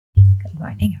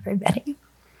morning, everybody.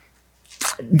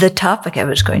 The topic I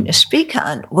was going to speak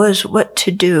on was what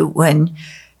to do when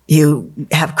you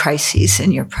have crises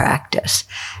in your practice.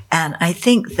 And I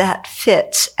think that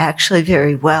fits actually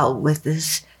very well with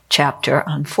this chapter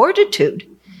on fortitude.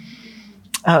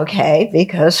 Okay,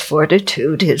 because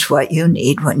fortitude is what you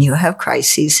need when you have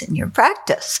crises in your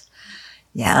practice.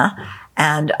 Yeah.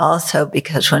 And also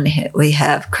because when we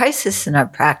have crisis in our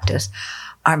practice,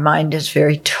 our mind is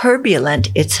very turbulent.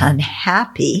 It's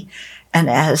unhappy. And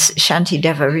as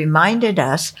Shantideva reminded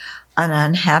us, an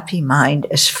unhappy mind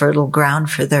is fertile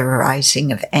ground for the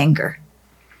arising of anger.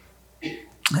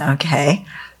 Okay.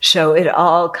 So it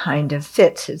all kind of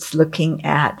fits. It's looking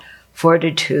at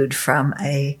fortitude from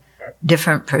a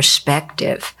different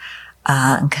perspective.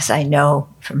 Because I know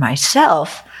for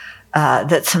myself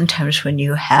that sometimes when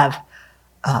you have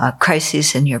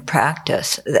crises in your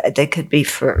practice, they could be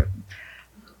for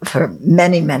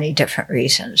many, many different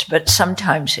reasons, but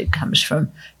sometimes it comes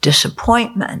from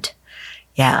disappointment.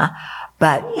 Yeah.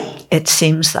 But it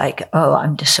seems like, oh,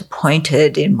 I'm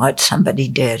disappointed in what somebody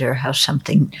did or how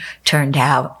something turned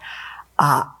out.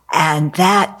 And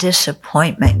that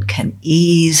disappointment can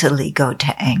easily go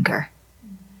to anger.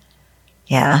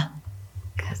 Yeah.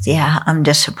 Yeah, I'm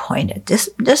disappointed.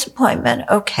 Disappointment,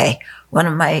 okay. One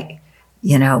of my,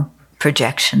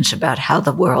 projections about how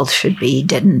the world should be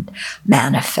didn't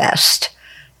manifest.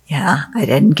 Yeah, I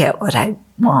didn't get what I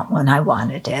want when I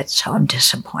wanted it, so I'm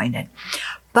disappointed.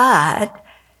 But,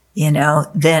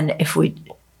 then if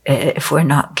we're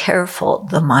not careful,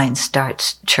 the mind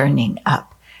starts churning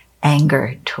up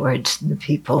anger towards the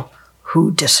people who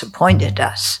disappointed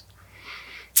us.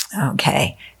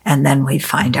 Okay, and then we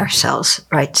find ourselves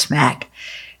right smack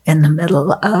in the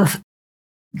middle of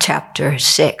Chapter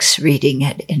 6, reading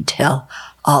it until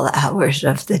all hours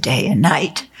of the day and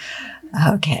night.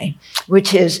 Okay.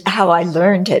 Which is how I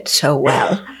learned it so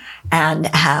well and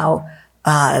how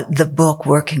the book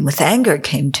Working with Anger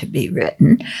came to be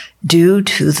written due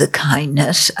to the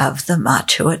kindness of the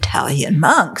macho Italian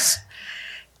monks.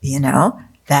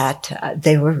 That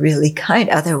they were really kind.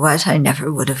 Otherwise, I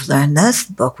never would have learned this.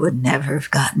 The book would never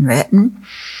have gotten written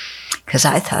because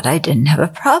I thought I didn't have a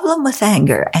problem with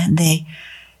anger. And they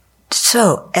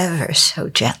so ever so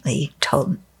gently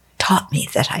taught me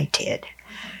that I did.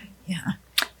 Yeah.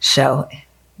 So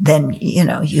then,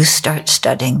 you start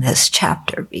studying this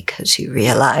chapter because you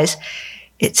realize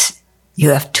you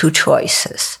have two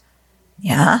choices.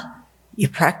 Yeah. You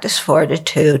practice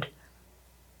fortitude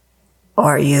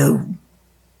or you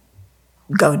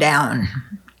go down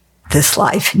this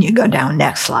life and you go down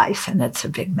next life and it's a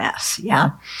big mess.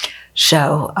 Yeah.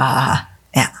 So,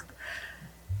 yeah.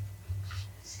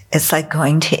 It's like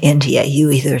going to India.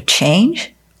 You either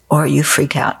change or you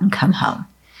freak out and come home.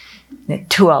 There are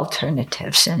two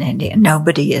alternatives in India.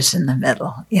 Nobody is in the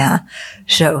middle. Yeah.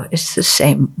 So it's the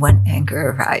same when anger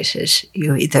arises.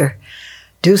 You either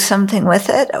do something with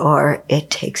it or it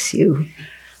takes you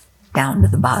down to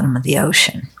the bottom of the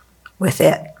ocean with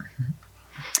it.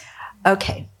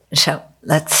 Okay. So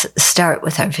let's start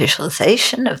with our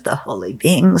visualization of the holy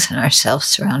beings and ourselves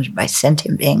surrounded by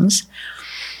sentient beings.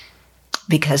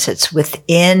 Because it's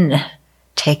within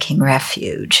taking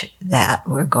refuge that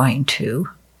we're going to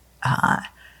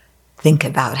think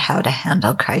about how to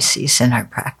handle crises in our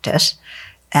practice.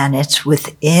 And it's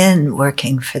within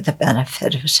working for the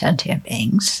benefit of sentient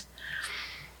beings,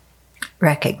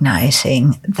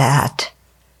 recognizing that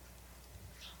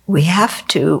we have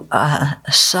to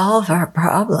solve our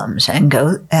problems and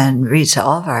go and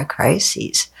resolve our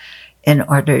crises in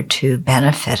order to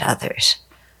benefit others.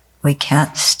 We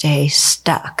can't stay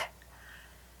stuck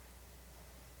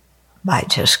by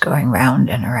just going round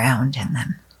and around in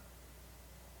them.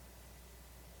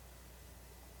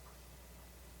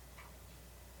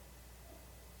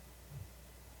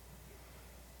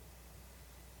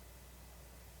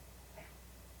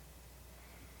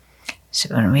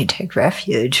 So when we take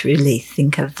refuge, really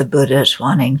think of the Buddhas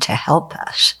wanting to help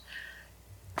us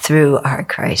through our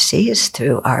crises,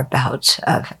 through our bouts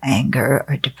of anger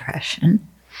or depression.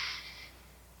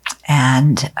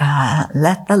 And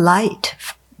let the light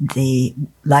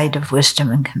of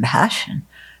wisdom and compassion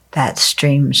that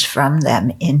streams from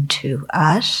them into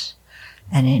us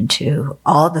and into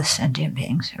all the sentient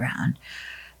beings around,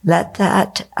 let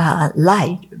that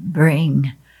light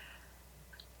bring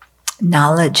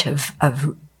knowledge of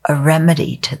a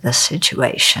remedy to the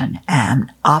situation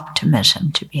and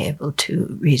optimism to be able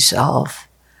to resolve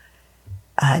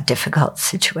difficult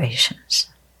situations.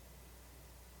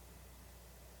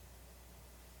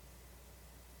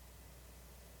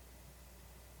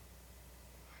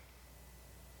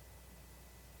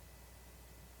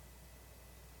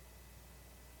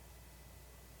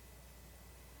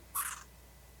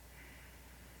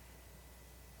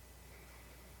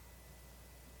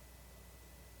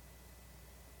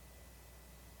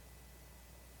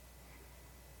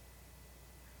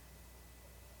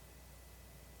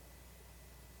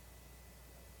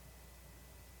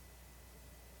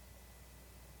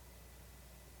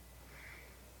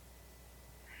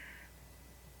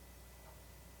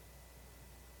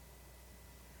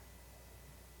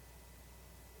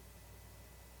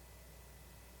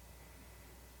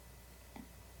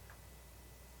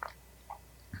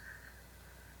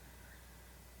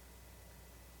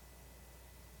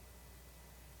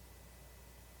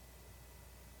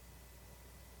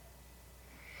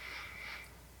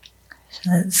 So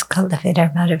let's cultivate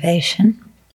our motivation.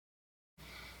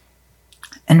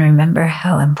 And remember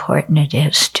how important it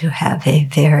is to have a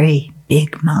very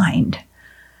big mind,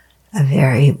 a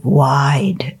very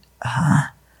wide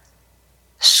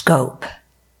scope,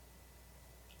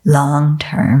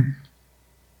 long-term,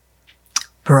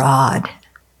 broad.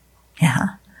 Yeah.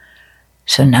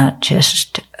 So not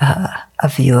just a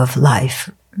view of life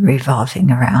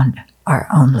revolving around our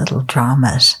own little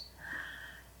dramas,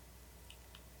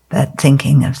 but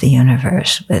thinking of the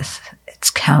universe with its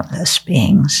countless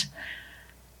beings,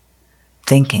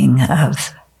 thinking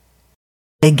of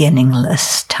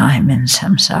beginningless time in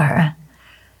samsara,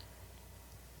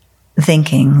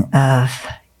 thinking of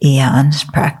eons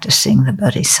practicing the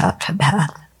bodhisattva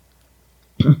path.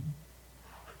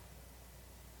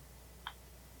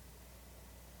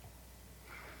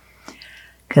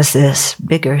 Because this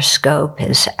bigger scope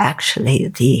is actually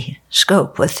the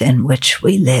scope within which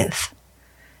we live,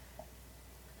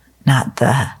 not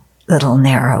the little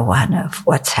narrow one of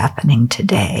what's happening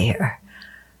today or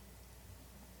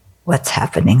what's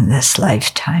happening this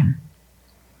lifetime.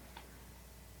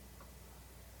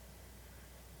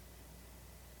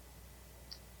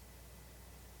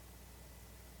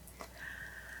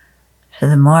 So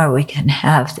the more we can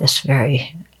have this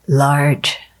very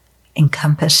large,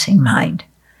 encompassing mind,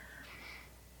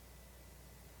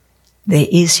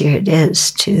 the easier it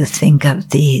is to think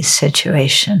of the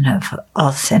situation of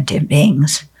all sentient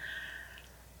beings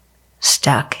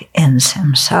stuck in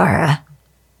samsara,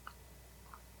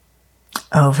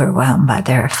 overwhelmed by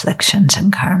their afflictions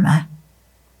and karma.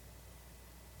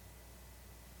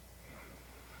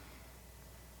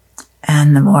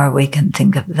 And the more we can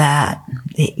think of that,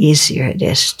 the easier it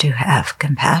is to have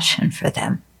compassion for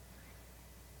them.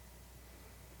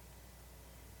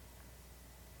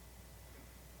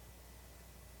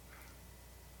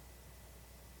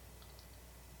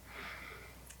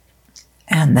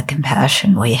 And the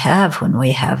compassion we have when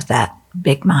we have that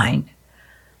big mind,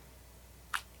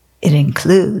 it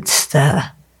includes the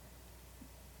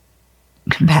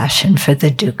compassion for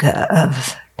the dukkha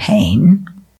of pain,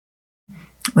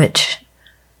 which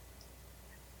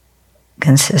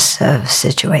consists of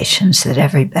situations that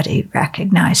everybody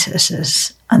recognizes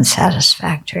as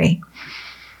unsatisfactory.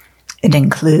 It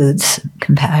includes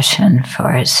compassion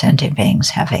for sentient beings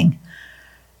having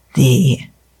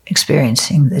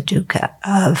experiencing the dukkha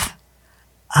of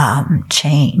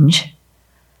change,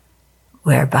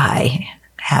 whereby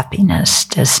happiness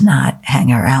does not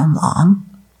hang around long,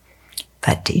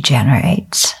 but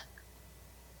degenerates.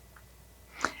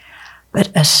 But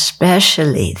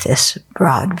especially this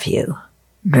broad view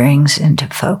brings into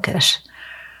focus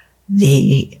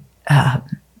the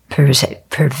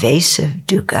pervasive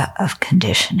dukkha of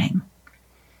conditioning.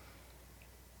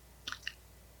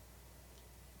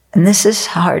 And this is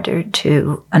harder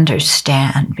to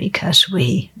understand because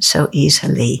we so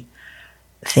easily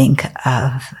think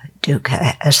of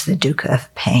dukkha as the dukkha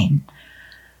of pain.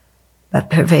 But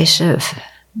the pervasive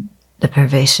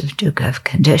dukkha of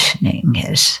conditioning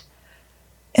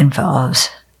involves,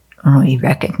 when we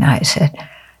recognize it,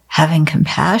 having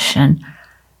compassion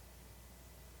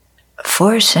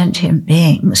for sentient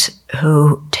beings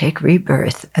who take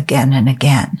rebirth again and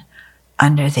again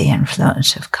under the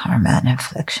influence of karma and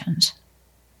afflictions.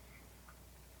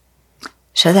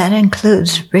 So that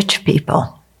includes rich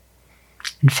people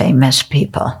and famous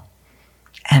people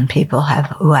and people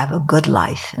who have a good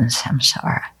life in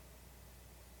samsara.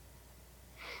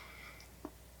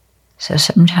 So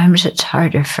sometimes it's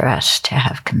harder for us to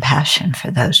have compassion for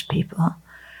those people,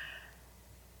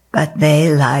 but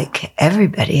they, like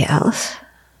everybody else,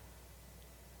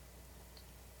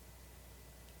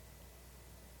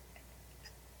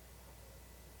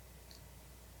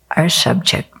 are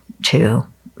subject to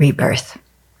rebirth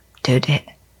due to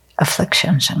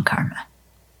afflictions and karma.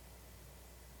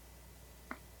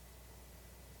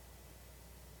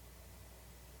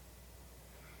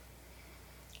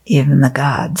 Even the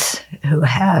gods who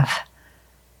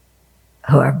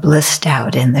are blissed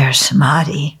out in their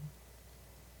samadhi,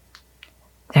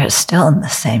 they're still in the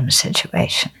same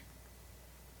situation.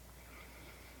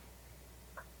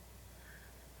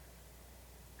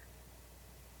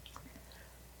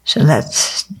 So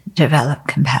let's develop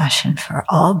compassion for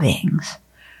all beings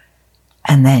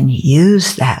and then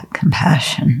use that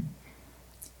compassion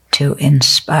to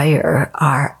inspire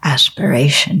our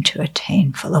aspiration to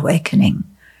attain full awakening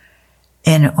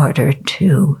in order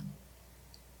to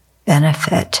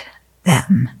benefit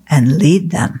them and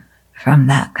lead them from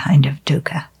that kind of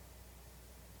dukkha.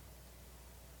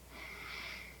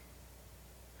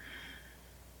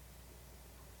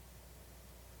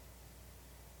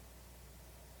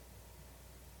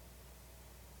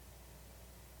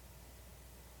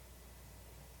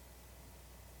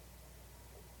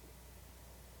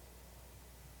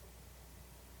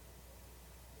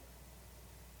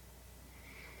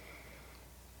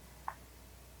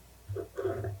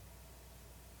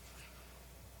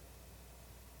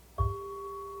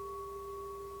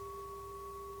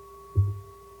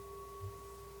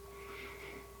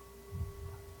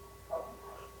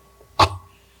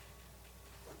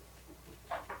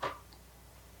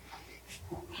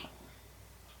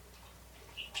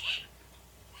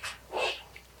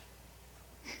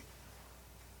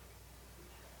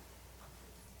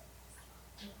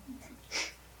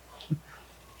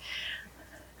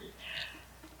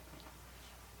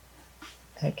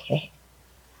 Okay.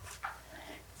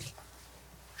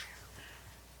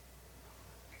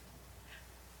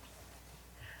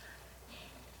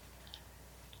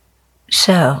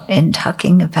 So, in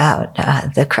talking about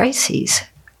the crises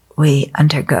we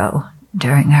undergo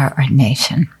during our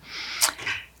ordination,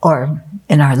 or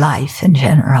in our life in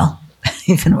general,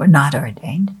 even we're not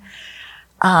ordained,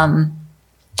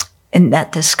 in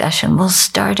that discussion, we'll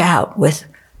start out with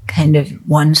kind of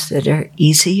ones that are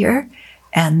easier,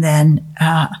 and then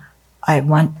I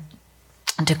want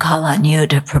to call on you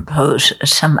to propose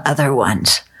some other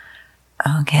ones,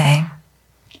 okay?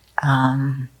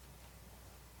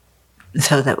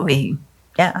 So that we,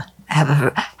 have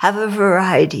a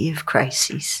variety of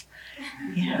crises.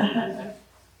 Yeah.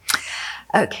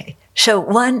 Okay, so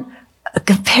one, a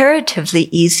comparatively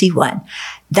easy one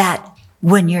that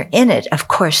when you're in it, of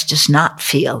course, does not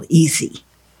feel easy.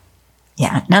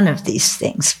 Yeah, none of these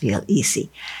things feel easy.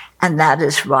 And that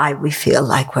is why we feel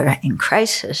like we're in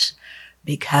crisis,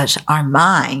 because our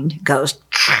mind goes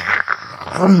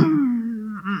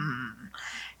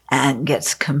and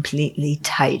gets completely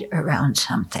tight around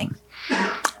something.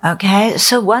 Okay,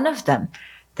 so one of them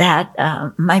that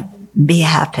might be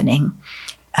happening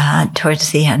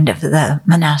towards the end of the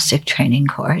monastic training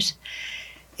course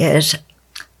is,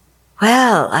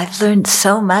 well, I've learned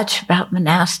so much about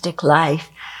monastic life,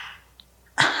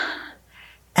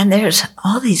 and there's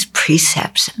all these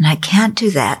precepts, and I can't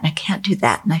do that, and I can't do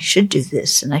that, and I should do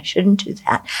this, and I shouldn't do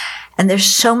that. And there's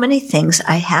so many things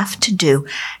I have to do,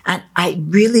 and I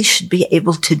really should be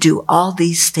able to do all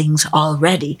these things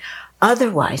already.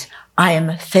 Otherwise, I am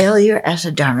a failure as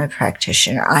a Dharma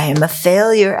practitioner. I am a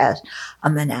failure as a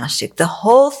monastic. The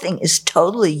whole thing is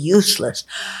totally useless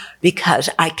because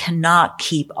I cannot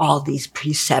keep all these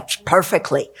precepts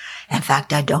perfectly. In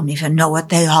fact, I don't even know what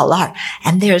they all are.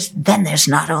 And there's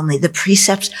not only the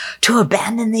precepts to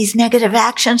abandon these negative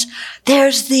actions,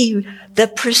 there's the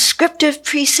prescriptive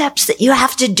precepts that you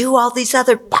have to do all these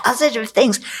other positive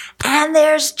things. And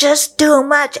there's just too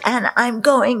much, and I'm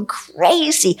going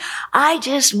crazy. I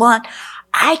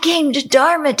came to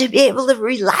Dharma to be able to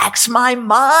relax my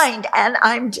mind, and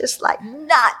I'm just like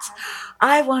nuts.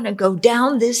 I want to go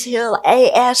down this hill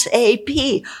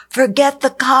ASAP. Forget the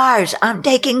cars. I'm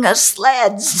taking a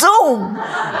sled. Zoom.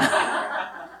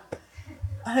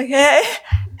 Okay.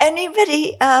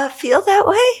 Anybody feel that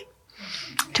way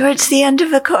towards the end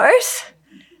of a course?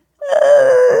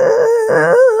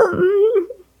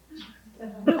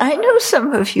 I know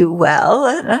some of you well,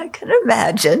 and I can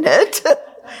imagine it.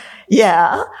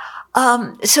 Yeah.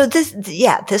 So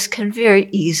this can very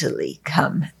easily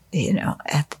come,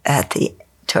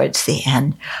 towards the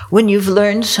end when you've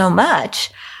learned so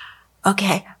much.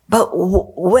 Okay. But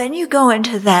when you go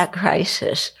into that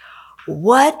crisis,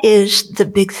 what is the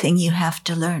big thing you have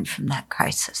to learn from that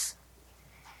crisis?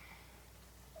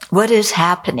 What is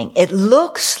happening? It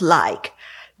looks like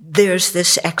there's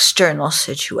this external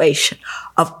situation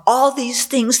of all these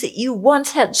things that you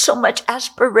once had so much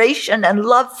aspiration and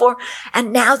love for,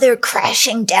 and now they're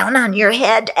crashing down on your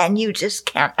head, and you just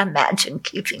can't imagine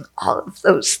keeping all of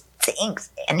those things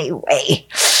anyway.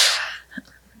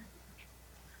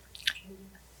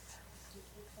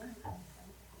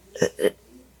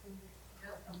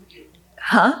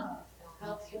 Huh?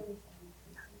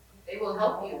 They will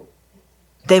help you.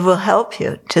 They will help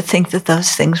you to think that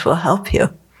those things will help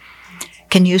you.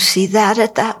 Can you see that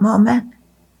at that moment?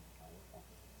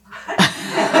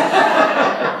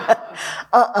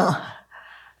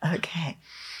 Okay.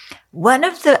 One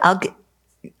of the,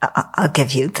 I'll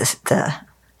give you the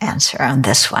answer on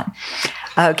this one.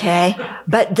 Okay.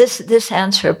 But this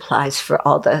answer applies for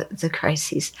all the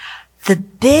crises. The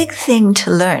big thing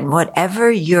to learn, whatever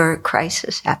your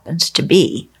crisis happens to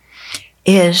be,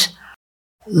 is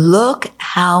look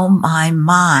how my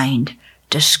mind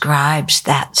describes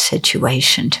that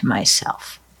situation to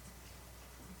myself.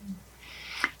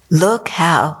 Look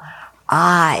how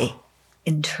I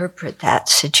interpret that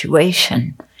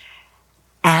situation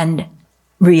and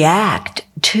react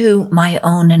to my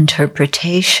own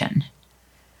interpretation,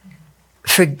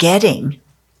 forgetting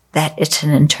that it's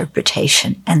an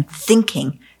interpretation and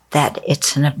thinking that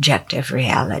it's an objective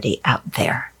reality out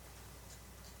there.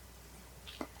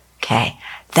 Okay,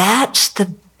 that's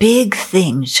the big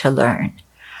thing to learn.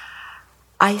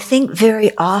 I think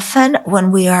very often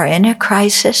when we are in a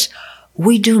crisis,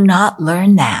 we do not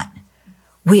learn that.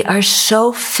 We are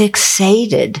so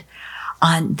fixated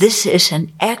on this is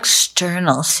an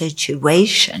external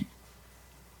situation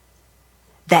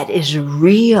that is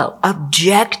real,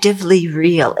 objectively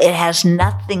real. It has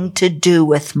nothing to do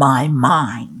with my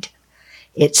mind.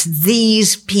 It's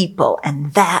these people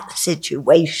and that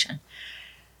situation.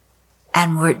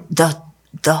 And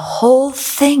the whole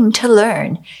thing to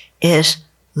learn is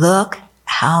look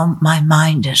how my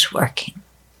mind is working.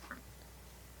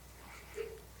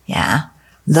 Yeah.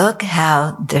 Look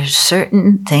how there's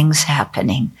certain things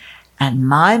happening and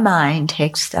my mind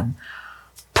takes them,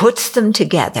 puts them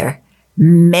together,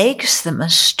 makes them a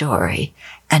story,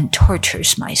 and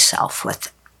tortures myself with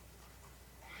it.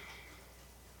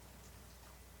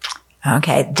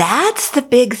 Okay, that's the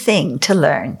big thing to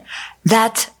learn.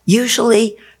 That's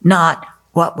usually not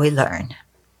what we learn.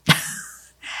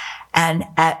 And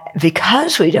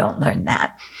because we don't learn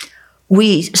that,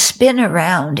 we spin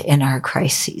around in our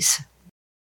crises.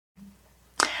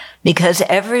 Because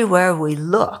everywhere we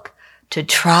look to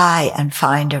try and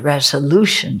find a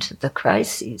resolution to the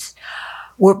crises,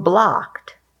 we're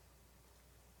blocked.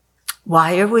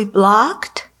 Why are we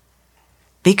blocked?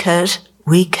 Because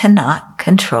we cannot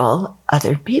control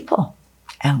other people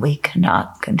and we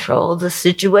cannot control the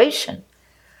situation.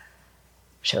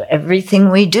 So everything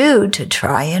we do to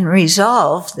try and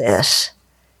resolve this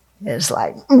is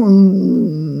like,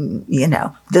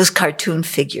 those cartoon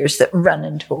figures that run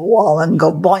into a wall and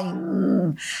go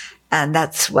boing. And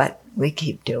that's what we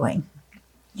keep doing.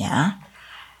 Yeah.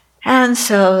 And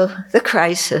so the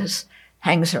crisis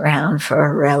hangs around for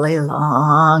a really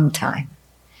long time.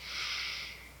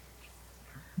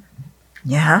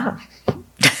 Yeah.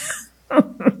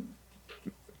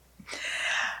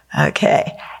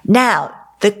 Okay. Now,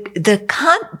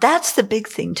 that's the big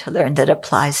thing to learn that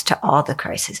applies to all the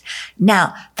crises.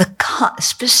 Now, the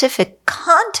specific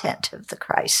content of the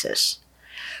crisis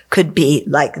could be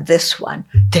like this one.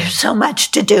 There's so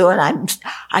much to do and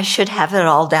I should have it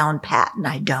all down pat and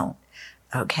I don't.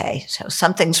 Okay, so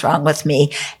something's wrong with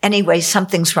me. Anyway,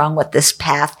 something's wrong with this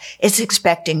path. It's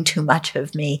expecting too much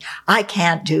of me. I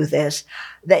can't do this.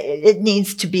 It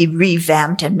needs to be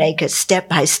revamped and make it step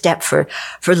by step for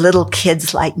little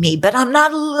kids like me. But I'm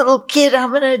not a little kid.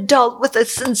 I'm an adult with a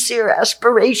sincere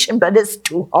aspiration, but it's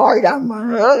too hard.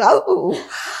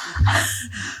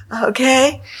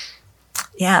 Okay?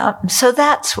 Yeah, so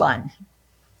that's one.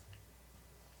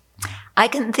 I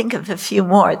can think of a few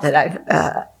more that I've,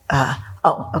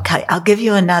 okay, I'll give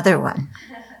you another one.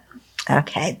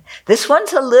 Okay, this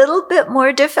one's a little bit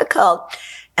more difficult,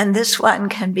 and this one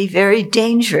can be very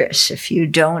dangerous if you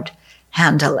don't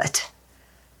handle it.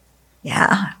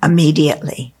 Yeah,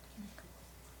 immediately.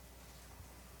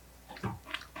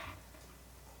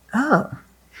 Oh,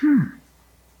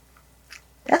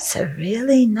 that's a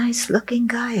really nice looking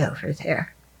guy over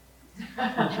there.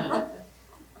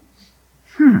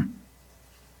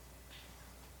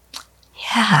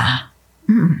 Yeah.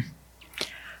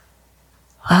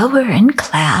 Well, we're in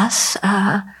class.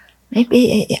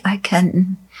 Maybe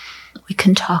we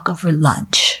can talk over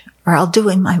lunch, or I'll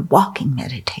do my walking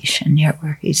meditation near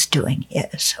where he's doing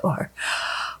his, or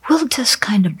we'll just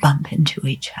kind of bump into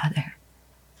each other.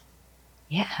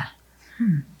 Yeah.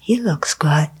 He looks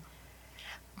good.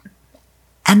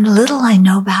 And the little I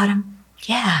know about him,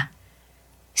 yeah,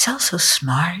 he's also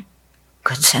smart,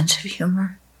 good sense of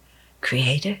humor,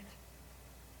 creative.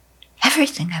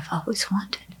 Everything I've always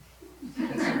wanted.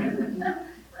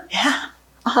 Yeah,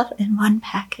 all in one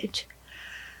package.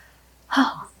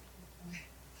 Oh.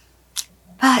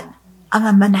 But I'm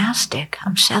a monastic.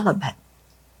 I'm celibate.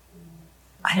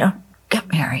 I don't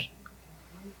get married.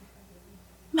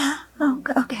 Oh,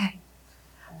 okay.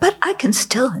 But I can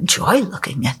still enjoy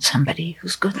looking at somebody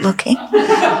who's good looking.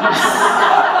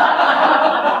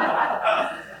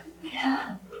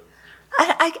 Yeah.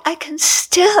 I can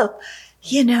still...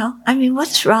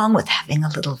 what's wrong with having a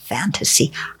little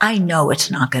fantasy? I know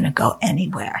it's not going to go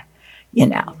anywhere.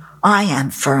 I am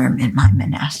firm in my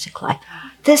monastic life.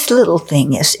 This little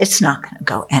thing it's not going to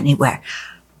go anywhere.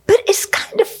 But it's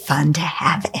kind of fun to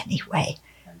have anyway.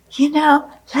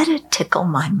 Let it tickle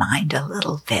my mind a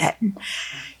little bit.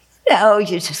 You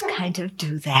just kind of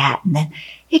do that. And then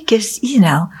it gives,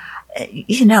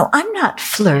 I'm not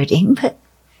flirting, but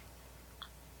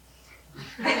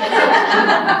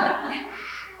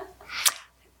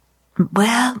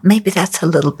well, maybe that's a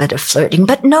little bit of flirting,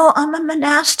 but no, I'm a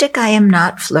monastic. I am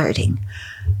not flirting.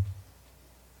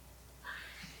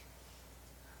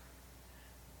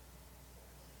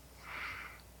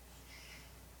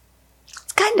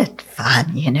 It's kind of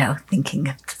fun, thinking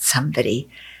of somebody.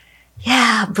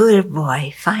 Yeah, Buddha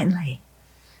boy, finally.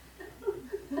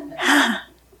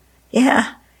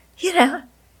 Yeah,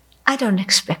 I don't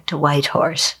expect a white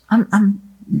horse. I'm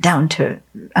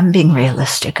being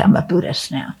realistic. I'm a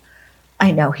Buddhist now.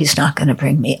 I know he's not going to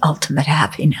bring me ultimate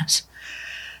happiness.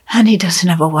 And he doesn't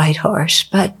have a white horse,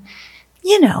 but,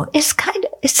 it's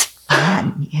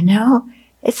fun,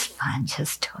 It's fun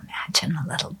just to imagine a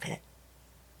little bit.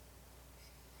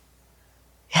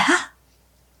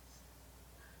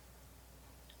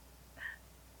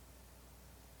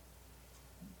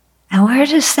 where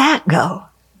does that go?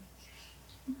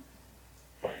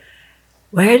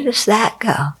 Where does that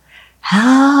go?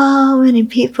 How many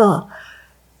people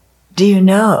do you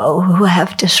know who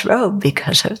have disrobed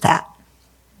because of that?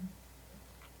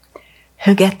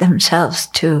 Who get themselves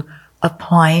to a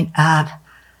point of,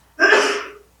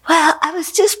 well, I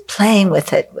was just playing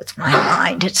with it with my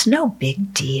mind. It's no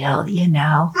big deal, you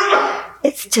know.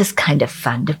 It's just kind of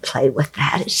fun to play with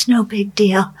that. It's no big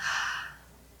deal.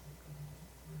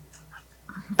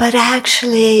 But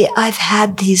actually, I've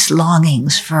had these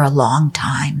longings for a long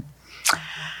time.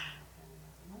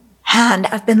 And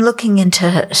I've been looking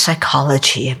into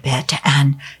psychology a bit,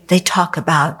 and they talk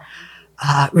about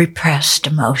repressed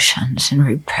emotions and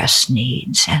repressed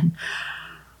needs. And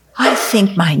I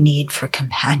think my need for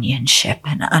companionship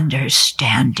and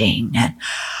understanding and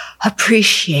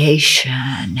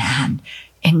appreciation and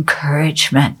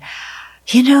encouragement,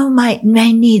 you know, my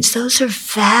needs, those are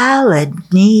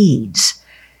valid needs.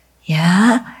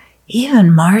 Yeah?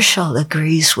 Even Marshall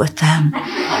agrees with them,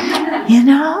 you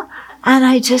know? And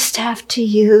I just have to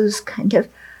use kind of,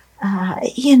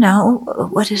 you know,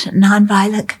 what is it,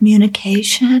 nonviolent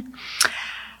communication?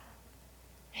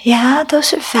 Yeah,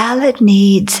 those are valid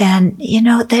needs. And, you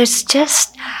know, they're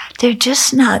just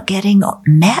not getting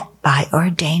met by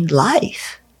ordained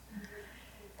life.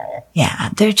 Yeah,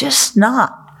 they're just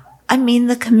not. I mean,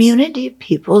 the community of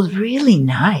people is really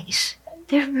nice.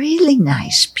 They're really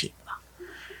nice people.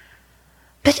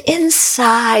 But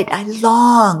inside, I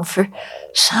long for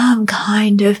some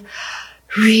kind of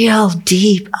real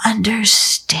deep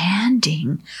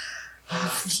understanding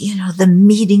of, you know, the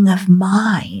meeting of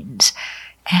minds.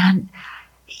 And,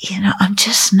 you know, I'm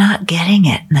just not getting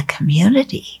it in the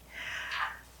community.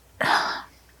 But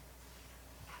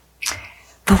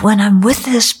when I'm with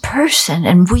this person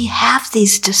and we have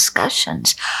these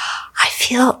discussions, I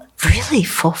feel really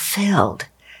fulfilled.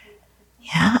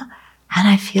 Yeah? And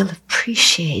I feel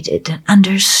appreciated and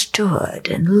understood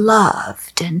and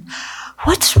loved. And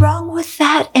what's wrong with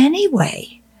that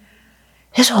anyway?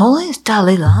 His Holiness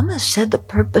Dalai Lama said the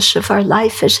purpose of our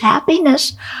life is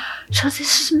happiness. So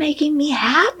this is making me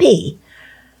happy.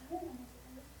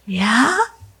 Yeah?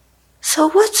 So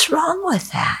what's wrong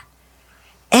with that?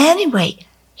 Anyway,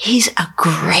 he's a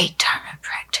great Dharma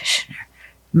practitioner.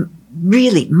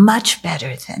 Really much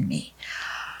better than me.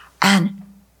 And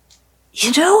you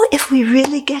know, if we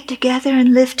really get together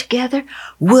and live together,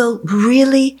 we'll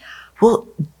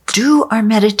do our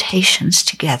meditations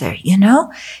together, you know?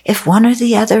 If one or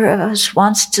the other of us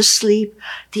wants to sleep,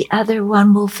 the other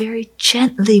one will very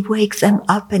gently wake them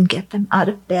up and get them out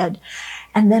of bed.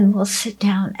 And then we'll sit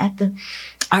down at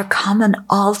our common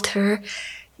altar,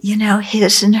 you know,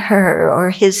 his and her,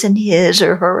 or his and his,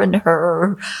 or her and her,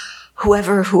 or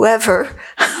whoever.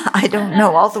 I don't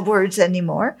know all the words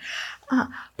anymore.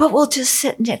 But we'll just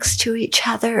sit next to each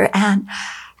other and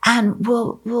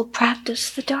we'll practice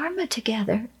the Dharma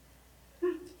together.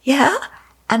 Yeah?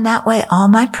 And that way all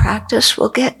my practice will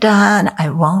get done. I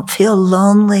won't feel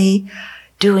lonely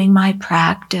doing my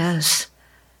practice.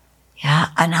 Yeah?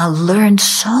 And I'll learn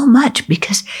so much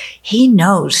because he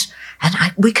knows, and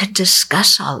we could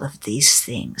discuss all of these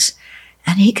things.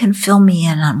 And he can fill me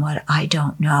in on what I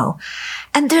don't know.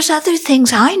 And there's other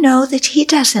things I know that he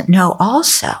doesn't know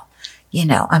also. You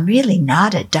know, I'm really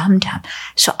not a dum-dum.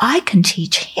 So I can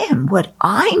teach him what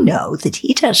I know that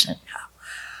he doesn't know.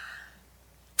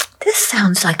 This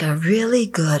sounds like a really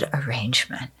good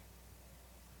arrangement.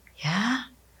 Yeah?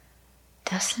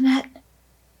 Doesn't it?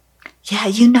 Yeah,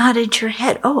 you nodded your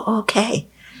head. Oh, okay.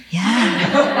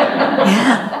 Yeah.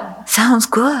 Yeah. Sounds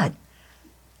good.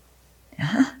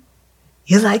 Yeah?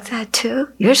 You like that too?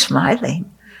 You're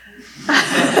smiling.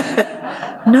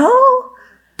 No,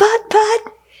 but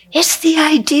it's the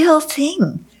ideal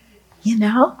thing, you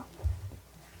know?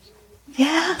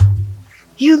 Yeah,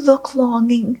 you look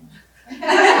longing.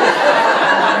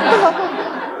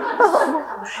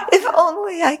 If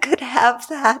only I could have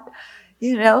that,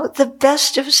 you know, the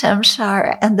best of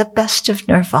samsara and the best of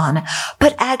nirvana.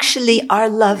 But actually, our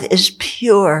love is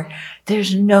pure.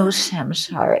 There's no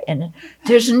samsara in it.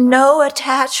 There's no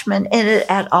attachment in it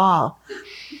at all.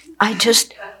 I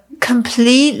just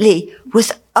completely,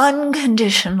 with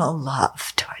unconditional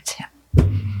love towards him.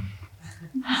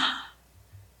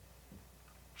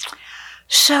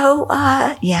 So,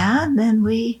 and then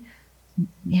we,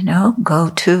 you know, go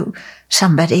to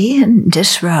somebody and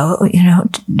disrobe, you know,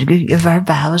 to give our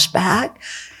vows back,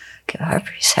 give our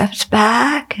precepts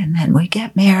back, and then we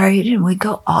get married and we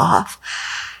go off.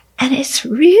 And it's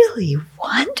really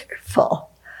wonderful.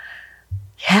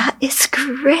 Yeah, it's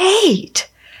great.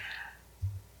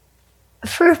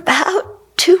 For about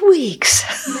 2 weeks.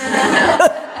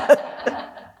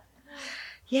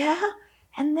 Yeah.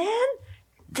 And then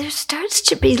there starts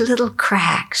to be little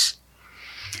cracks.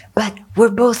 But we're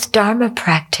both Dharma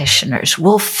practitioners.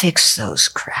 We'll fix those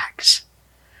cracks.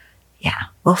 Yeah,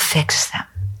 we'll fix them.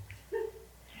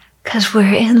 Because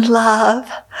we're in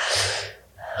love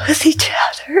with each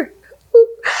other.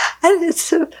 And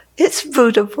it's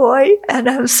Buddha boy, and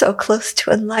I'm so close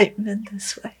to enlightenment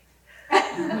this way.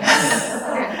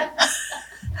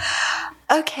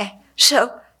 Okay,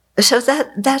 so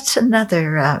that's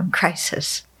another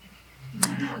crisis.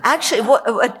 Actually,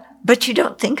 but you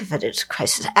don't think of it as a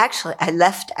crisis. Actually, I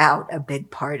left out a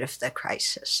big part of the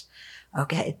crisis.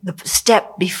 Okay, the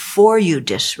step before you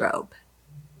disrobe.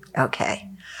 Okay,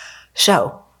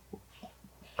 so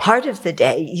part of the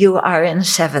day you are in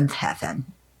seventh heaven.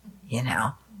 You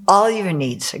know, all your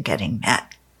needs are getting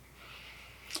met.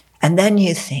 And then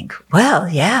you think, well,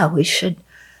 yeah, we should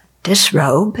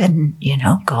disrobe and,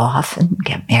 go off and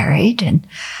get married and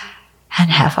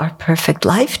have our perfect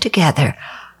life together.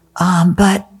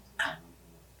 But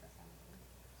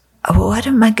what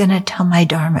am I going to tell my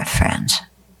Dharma friends?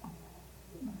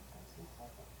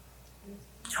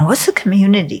 What's the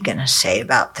community going to say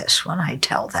about this when I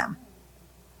tell them?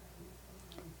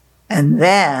 And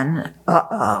then,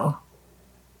 I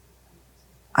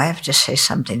have to say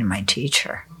something to my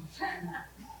teacher.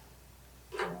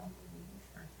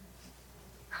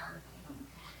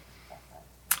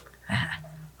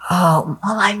 Well,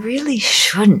 I really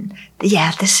shouldn't.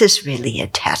 Yeah, this is really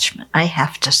attachment. I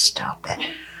have to stop it.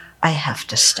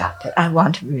 I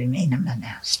want to remain a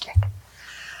monastic.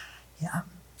 Yeah,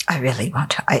 I really want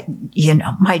to.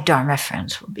 My Dharma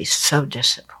friends will be so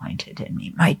disappointed in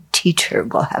me. My teacher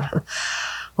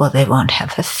will they won't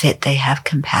have a fit. They have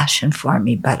compassion for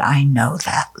me, but I know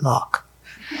that look.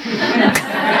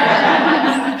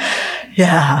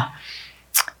 Yeah.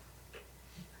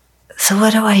 So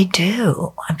what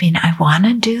do? I mean, I want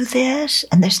to do this,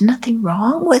 and there's nothing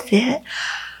wrong with it,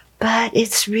 but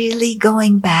it's really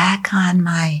going back on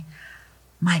my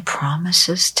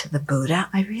promises to the Buddha.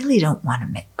 I really don't want to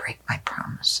break my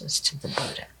promises to the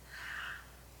Buddha.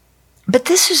 But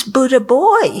this is Buddha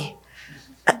boy.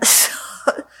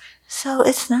 So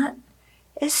it's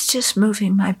just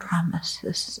moving my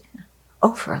promises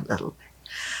over a little bit.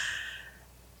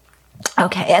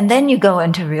 Okay, and then you go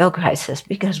into real crisis,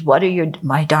 because what are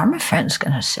my Dharma friends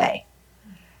going to say?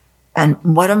 And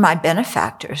what are my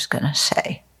benefactors going to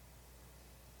say?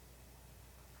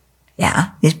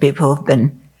 Yeah, these people have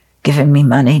been giving me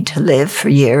money to live for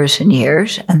years and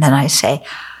years, and then I say,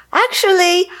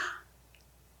 actually,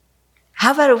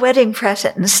 how about a wedding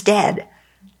present instead?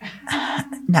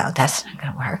 No, that's not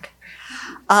going to work.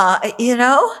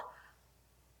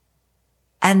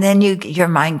 And then your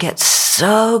mind gets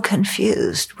so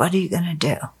confused. What are you going to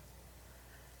do?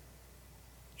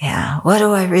 Yeah, what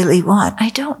do I really want? I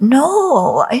don't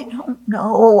know. I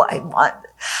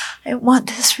want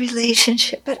this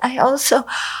relationship, but I also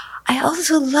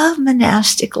love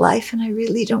monastic life, and I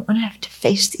really don't want to have to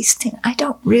face these things. I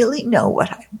don't really know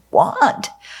what I want.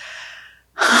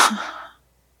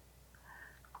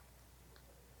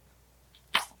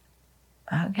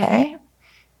 Okay.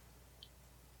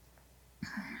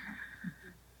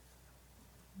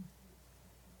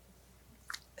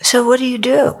 So what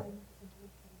do?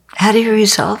 How do you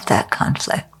resolve that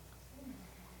conflict?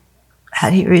 How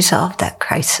do you resolve that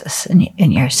crisis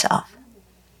in yourself?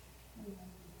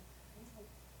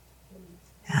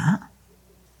 Yeah.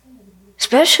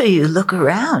 Especially you look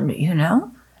around,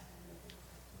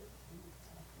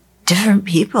 different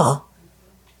people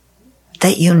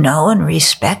that you know and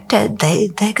respected,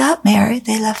 they got married,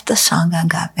 they left the Sangha and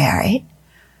got married.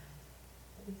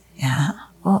 Yeah.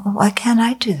 Well, why can't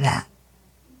I do that?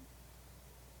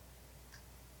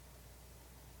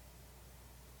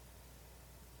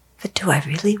 But do I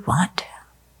really want to?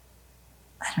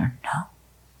 I don't know.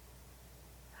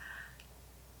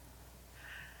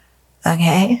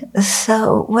 Okay,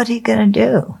 so what are you going to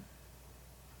do?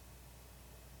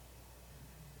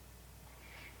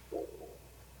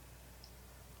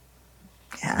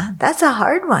 Yeah, that's a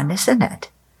hard one, isn't it?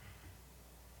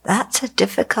 That's a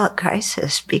difficult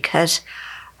crisis, because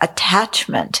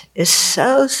attachment is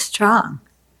so strong,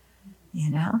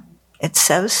 It's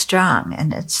so strong,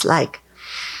 and it's like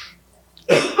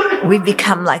we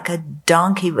become like a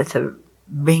donkey with a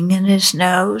ring in his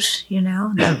nose,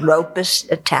 the rope is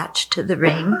attached to the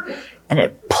ring and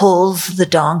it pulls the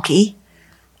donkey.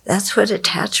 That's what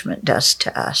attachment does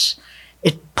to us.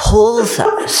 It pulls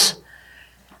us,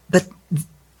 but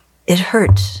it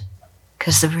hurts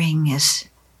because the ring is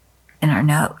in our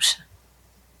nose.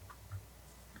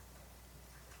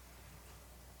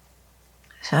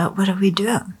 So what do we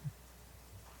do?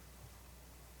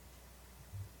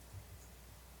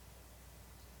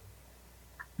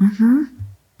 Mm-hmm.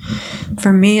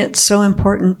 For me, it's so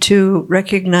important to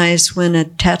recognize when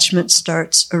attachment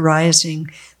starts arising,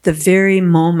 the very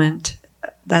moment.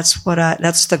 That's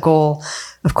the goal.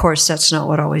 Of course, that's not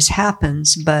what always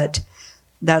happens, but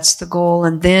that's the goal.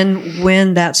 And then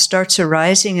when that starts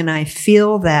arising and I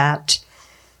feel that,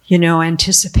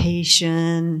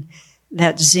 anticipation,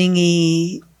 that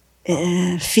zingy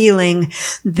feeling,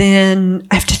 then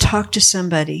I have to talk to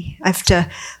somebody. I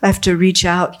have to reach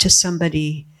out to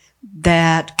somebody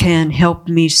that can help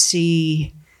me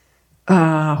see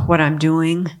what I'm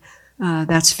doing.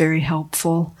 That's very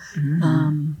helpful.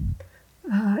 Mm-hmm.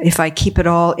 If I keep it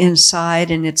all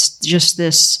inside and it's just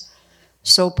this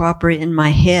soap opera in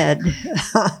my head,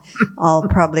 I'll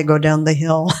probably go down the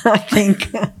hill, I think.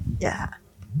 Yeah.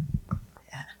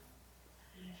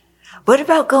 What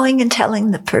about going and telling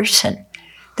the person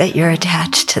that you're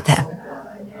attached to them?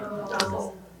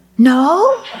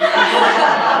 No?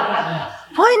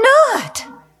 Why not?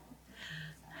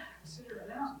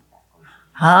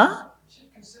 Huh?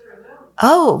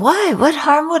 Oh, why? What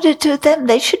harm would it do them?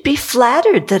 They should be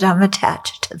flattered that I'm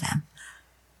attached to them.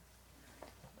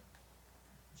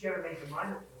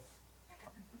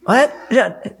 What?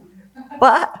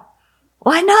 What?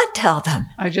 Why not tell them?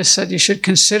 I just said you should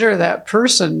consider that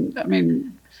person. I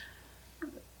mean,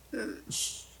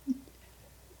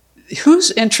 whose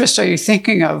interest are you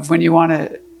thinking of when you want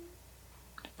to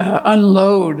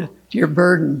unload your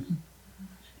burden?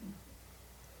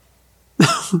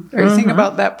 Are you thinking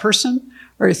about that person,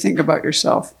 or are you thinking about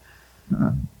yourself?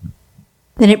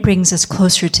 Then it brings us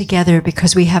closer together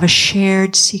because we have a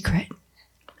shared secret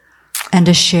and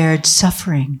a shared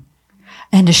suffering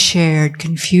and a shared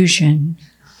confusion.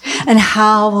 And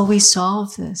how will we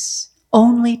solve this?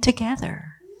 Only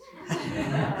together.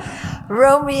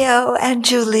 Romeo and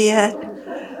Juliet,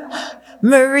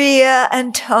 Maria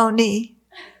and Tony.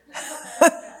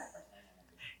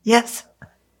 Yes?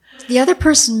 The other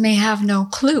person may have no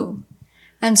clue.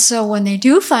 And so when they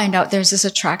do find out there's this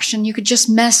attraction, you could just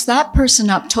mess that person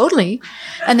up totally.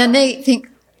 And then they think,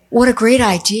 what a great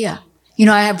idea.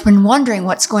 I have been wondering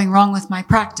what's going wrong with my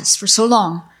practice for so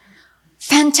long.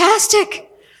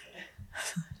 Fantastic.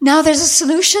 Now there's a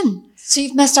solution. So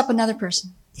you've messed up another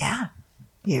person. Yeah.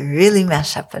 You really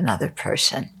mess up another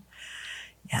person.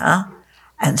 Yeah.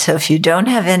 And so if you don't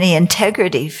have any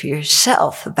integrity for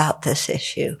yourself about this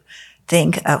issue,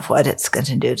 think of what it's going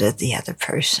to do to the other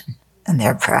person and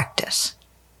their practice.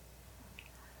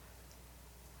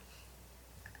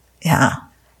 Yeah.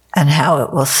 And how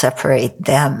it will separate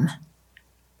them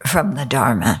from the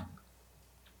Dharma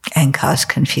and cause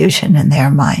confusion in their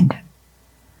mind.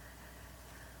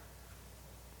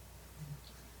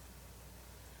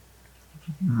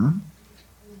 Mm-hmm.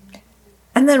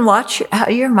 And then watch how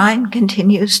your mind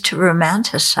continues to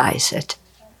romanticize it.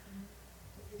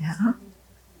 Yeah.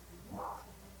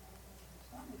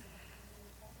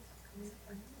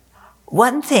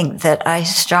 One thing that I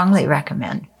strongly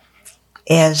recommend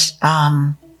is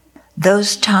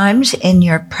those times in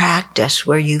your practice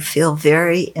where you feel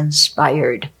very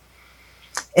inspired.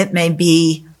 It may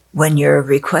be when you're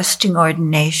requesting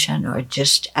ordination or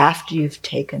just after you've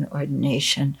taken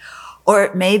ordination, or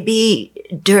it may be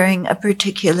during a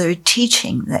particular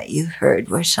teaching that you heard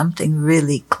where something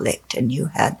really clicked and you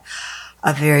had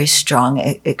a very strong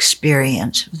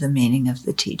experience of the meaning of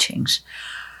the teachings.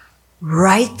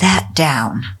 Write that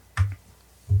down,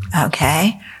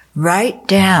 okay? Write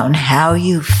down how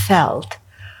you felt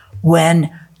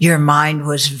when your mind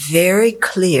was very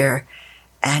clear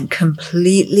and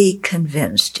completely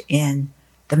convinced in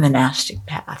the monastic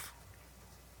path.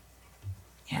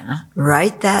 Yeah,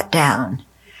 write that down.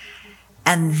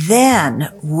 And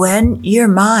then when your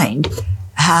mind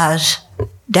has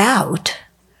doubt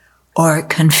or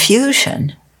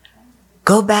confusion,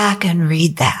 go back and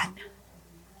read that.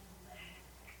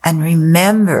 And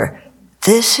remember,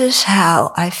 this is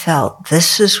how I felt.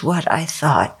 This is what I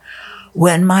thought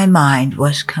when my mind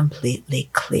was completely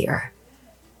clear.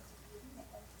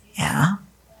 Yeah?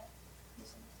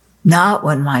 Not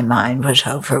when my mind was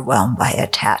overwhelmed by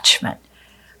attachment,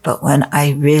 but when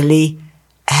I really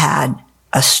had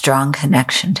a strong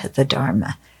connection to the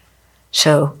Dharma.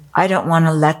 So I don't want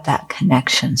to let that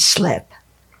connection slip.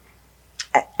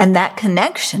 And that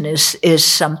connection is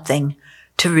something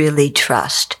to really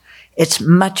trust. It's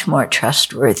much more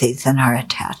trustworthy than our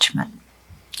attachment.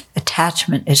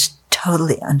 Attachment is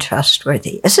totally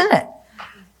untrustworthy, isn't it?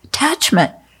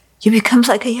 Attachment, you becomes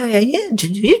like a yo-yo.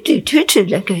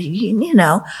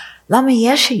 Lama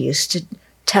Yeshe used to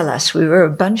tell us we were a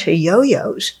bunch of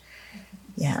yo-yos.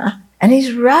 Yeah. And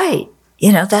he's right.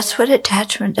 That's what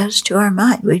attachment does to our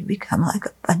mind. We become like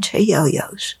a bunch of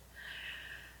yo-yos.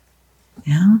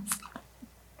 Yeah.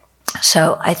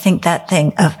 So I think that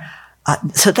thing of,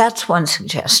 so that's one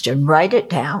suggestion. Write it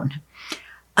down.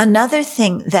 Another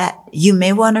thing that you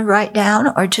may want to write down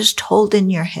or just hold in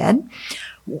your head,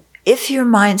 if your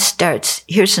mind starts,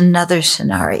 here's another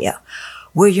scenario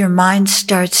where your mind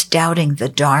starts doubting the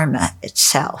Dharma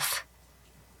itself.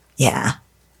 Yeah.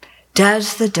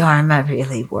 Does the Dharma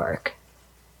really work?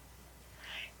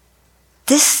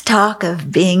 This talk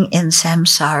of being in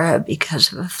samsara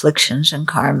because of afflictions and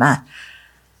karma,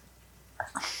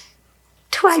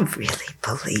 do I really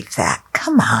believe that?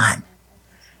 Come on.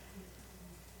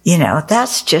 You know,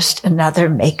 that's just another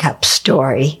make-up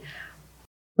story,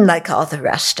 like all the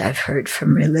rest I've heard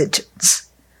from religions.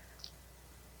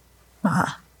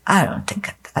 I don't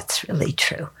think that's really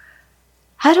true.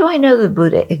 How do I know the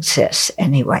Buddha exists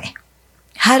anyway?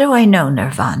 How do I know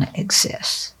nirvana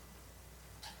exists?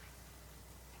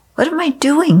 What am I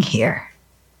doing here?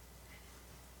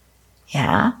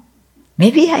 Yeah,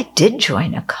 maybe I did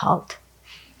join a cult.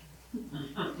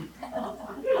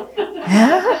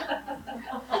 Yeah,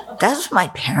 that's what my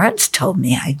parents told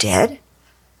me I did.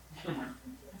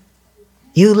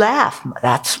 You laugh.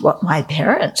 That's what my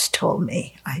parents told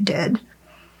me I did.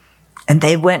 And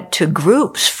they went to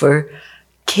groups for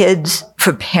kids,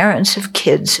 for parents of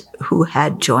kids who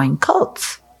had joined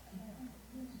cults.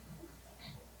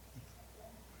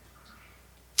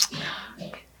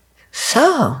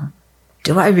 So,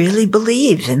 do I really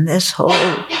believe in this whole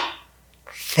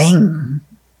thing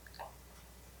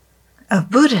of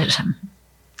Buddhism?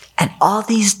 And all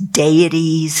these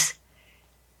deities,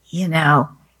 you know,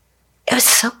 it was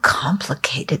so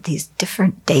complicated, these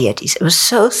different deities. It was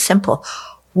so simple.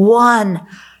 One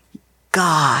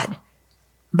God,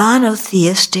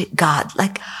 monotheistic God.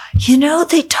 Like, you know,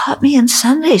 they taught me in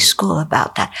Sunday school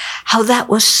about that, how that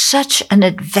was such an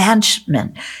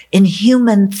advancement in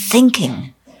human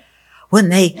thinking when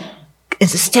they,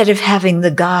 instead of having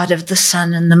the God of the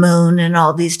sun and the moon and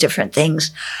all these different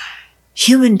things,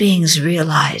 human beings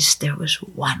realized there was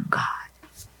one God.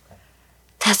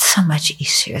 That's so much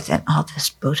easier than all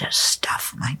this Buddhist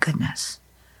stuff, my goodness.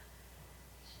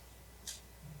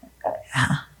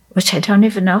 Yeah, which I don't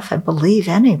even know if I believe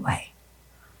anyway.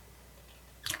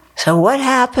 So what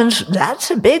happens? That's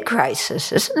a big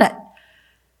crisis, isn't it?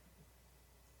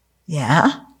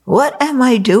 Yeah. What am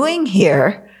I doing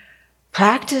here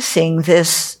practicing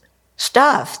this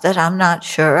stuff that I'm not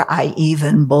sure I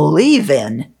even believe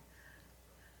in?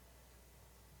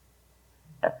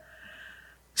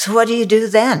 So what do you do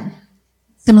then?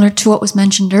 Similar to what was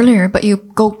mentioned earlier, but you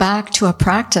go back to a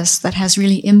practice that has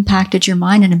really impacted your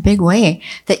mind in a big way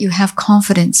that you have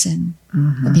confidence in.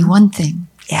 Mm-hmm. Would be one thing.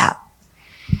 Yeah.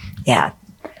 Yeah.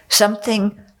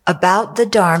 Something about the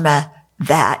Dharma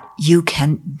that you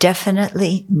can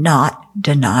definitely not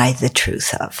deny the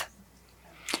truth of.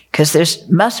 Because there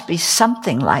must be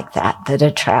something like that that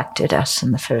attracted us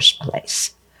in the first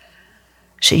place.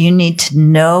 So you need to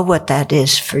know what that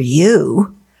is for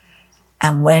you.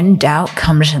 And when doubt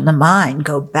comes in the mind,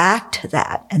 go back to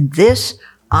that. And this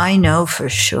I know for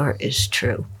sure is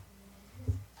true.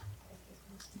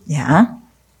 Yeah?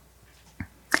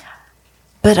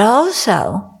 But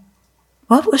also,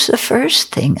 what was the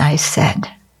first thing I said?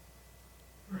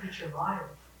 Look at your mind.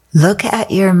 Look at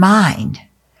your mind.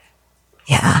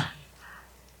 Yeah.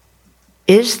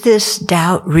 Is this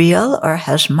doubt real, or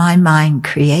has my mind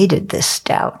created this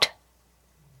doubt?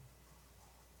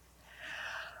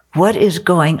 What is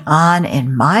going on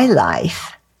in my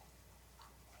life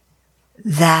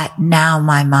that now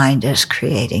my mind is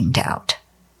creating doubt?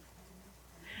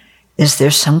 Is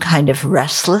there some kind of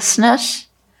restlessness,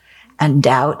 and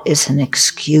doubt is an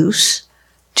excuse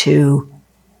to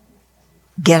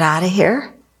get out of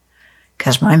here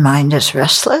because my mind is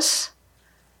restless?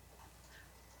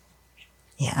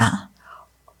 Yeah.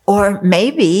 Or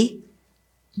maybe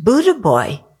Buddha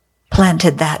Boy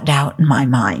planted that doubt in my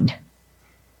mind.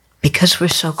 Because we're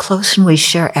so close and we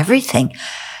share everything.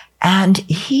 And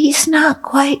he's not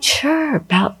quite sure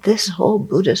about this whole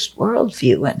Buddhist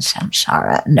worldview and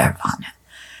samsara and nirvana.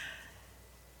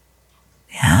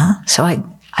 Yeah, so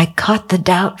I caught the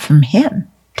doubt from him.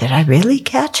 Did I really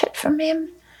catch it from him?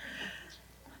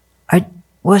 Or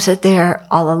was it there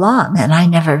all along and I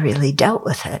never really dealt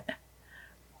with it?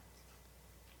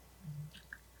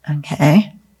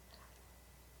 Okay.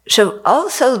 So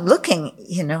also looking,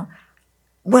 you know,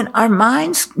 when our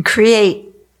minds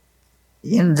create,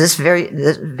 you know, this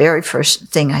very first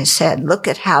thing I said, look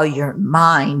at how your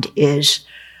mind is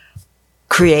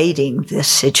creating this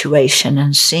situation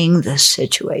and seeing this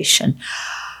situation.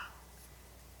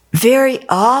 Very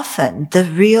often, the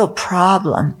real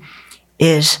problem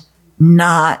is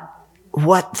not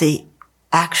what the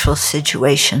actual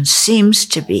situation seems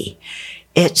to be.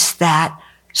 It's that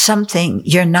something,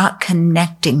 you're not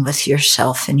connecting with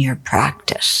yourself in your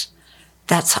practice.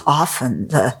 That's often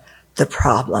the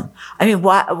problem. I mean,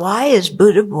 why is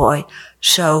Buddha Boy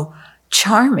so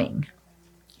charming,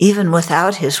 even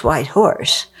without his white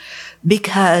horse?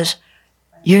 Because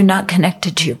you're not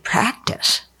connected to your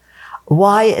practice.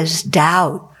 Why is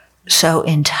doubt so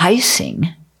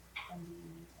enticing?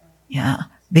 Yeah,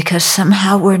 because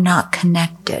somehow we're not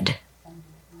connected,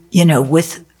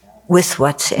 with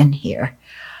what's in here.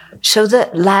 So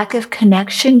the lack of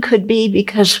connection could be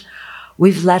because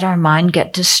we've let our mind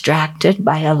get distracted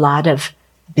by a lot of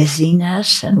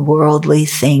busyness and worldly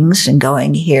things and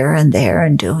going here and there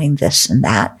and doing this and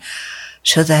that,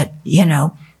 so that,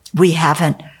 we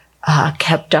haven't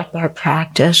kept up our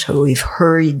practice, or we've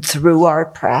hurried through our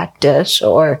practice,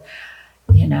 or,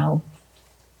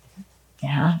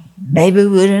 maybe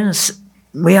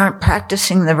we aren't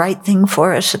practicing the right thing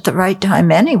for us at the right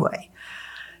time anyway.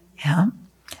 Yeah.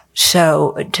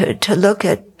 So to look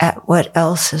at what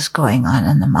else is going on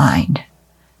in the mind,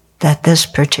 that this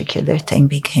particular thing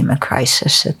became a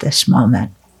crisis at this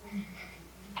moment.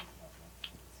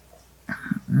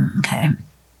 Okay.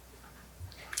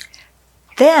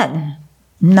 Then,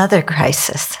 another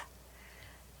crisis.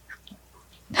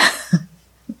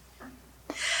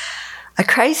 A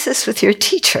crisis with your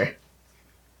teacher.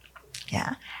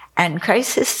 Yeah. And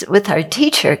crisis with our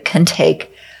teacher can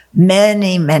take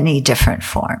many, many different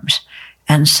forms.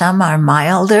 And some are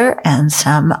milder and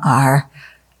some are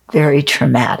very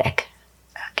traumatic.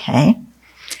 Okay?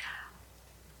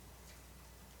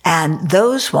 And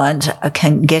those ones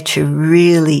can get you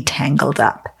really tangled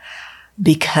up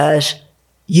because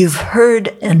you've heard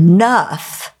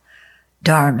enough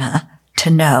Dharma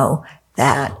to know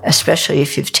that, especially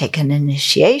if you've taken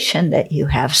initiation, that you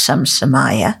have some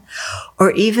samaya,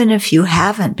 or even if you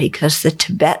haven't, because the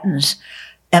Tibetans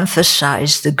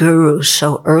emphasize the guru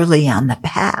so early on the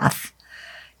path,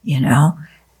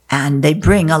 and they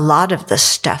bring a lot of the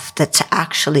stuff that's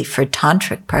actually for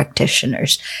tantric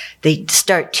practitioners. They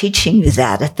start teaching you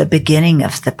that at the beginning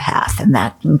of the path, and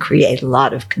that can create a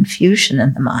lot of confusion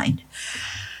in the mind.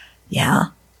 Yeah.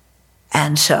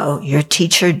 And so your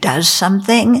teacher does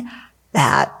something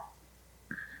that,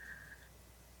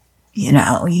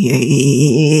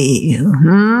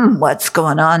 what's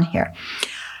going on here?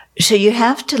 So you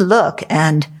have to look,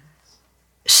 and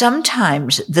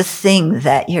sometimes the thing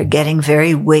that you're getting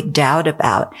very wigged out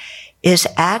about is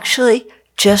actually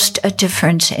just a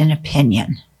difference in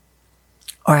opinion,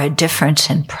 or a difference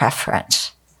in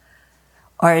preference,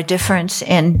 or a difference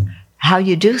in how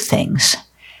you do things.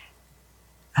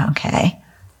 Okay?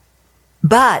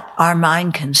 But our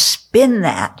mind can spin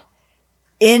that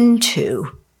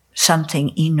into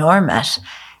something enormous.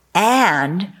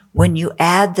 And when you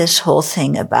add this whole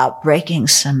thing about breaking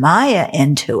samaya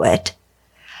into it,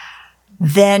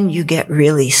 then you get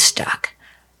really stuck.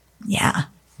 Yeah.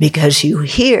 Because you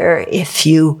hear, if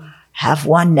you have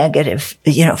one negative,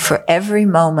 for every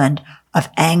moment of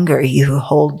anger you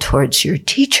hold towards your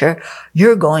teacher,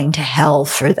 you're going to hell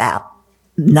for that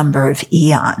number of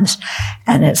eons.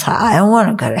 And it's like, I don't want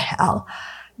to go to hell,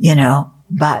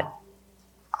 but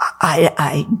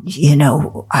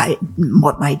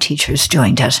what my teacher's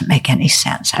doing doesn't make any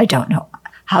sense. I don't know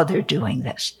how they're doing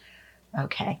this.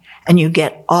 Okay. And you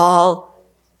get all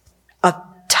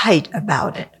uptight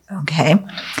about it. Okay.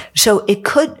 So it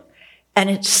could, and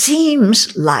it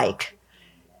seems like,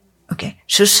 okay,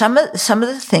 so some of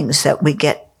the things that we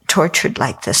get tortured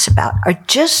like this about are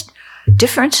just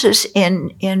differences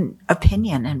in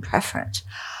opinion and preference.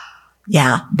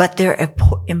 Yeah, but they're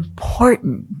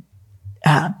important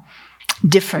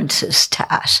differences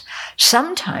to us.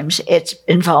 Sometimes it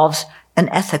involves an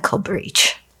ethical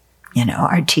breach.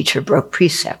 Our teacher broke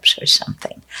precepts or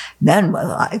something. Then we're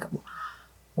like,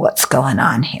 what's going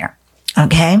on here?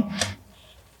 Okay?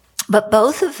 But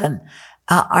both of them,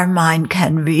 our mind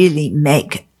can really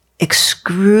make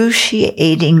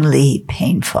excruciatingly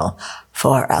painful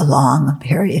for a long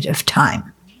period of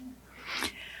time.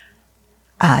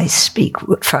 I speak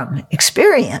from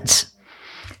experience.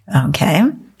 Okay?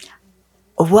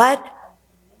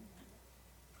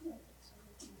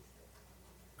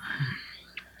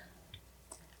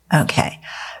 Okay.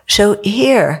 So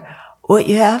here, what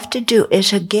you have to do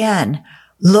is again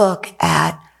look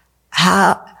at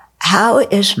how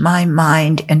is my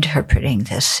mind interpreting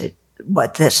this,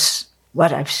 what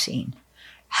I've seen?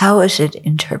 How is it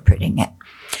interpreting it?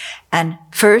 And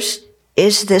first,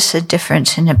 is this a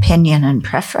difference in opinion and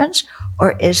preference,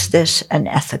 or is this an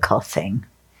ethical thing?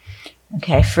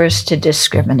 Okay, first to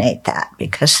discriminate that,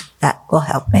 because that will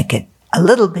help make it a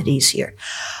little bit easier.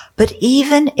 But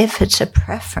even if it's a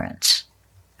preference,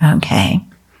 okay.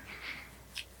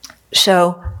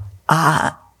 So,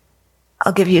 I'll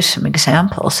give you some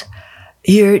examples.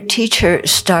 Your teacher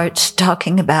starts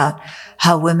talking about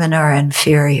how women are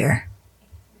inferior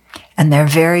and they're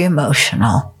very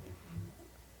emotional.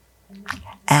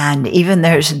 And even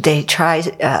the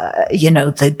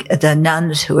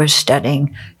nuns who are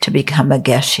studying to become a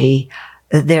geshe,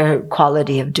 their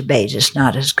quality of debate is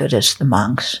not as good as the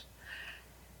monks,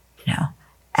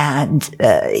 And,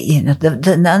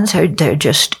 the nuns they're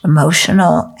just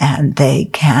emotional and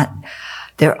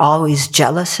they're always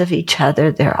jealous of each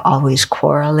other. They're always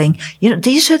quarreling.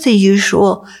 These are the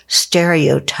usual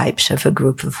stereotypes of a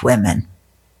group of women,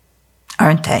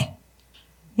 aren't they?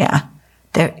 Yeah.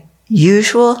 They're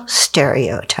usual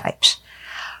stereotypes.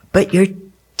 But your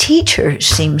teacher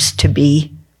seems to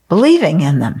be believing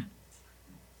in them.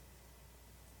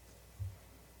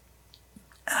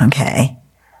 Okay.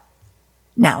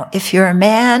 Now, if you're a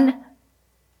man,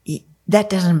 that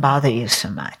doesn't bother you so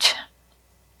much.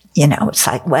 It's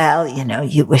like, well,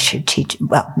 you wish your teacher,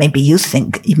 well, maybe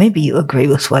you agree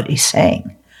with what he's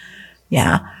saying.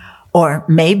 Yeah. Or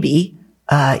maybe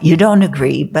you don't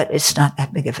agree, but it's not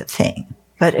that big of a thing.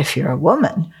 But if you're a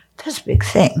woman, that's a big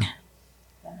thing.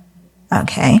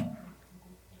 Okay.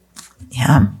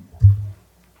 Yeah.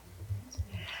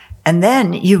 And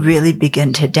then you really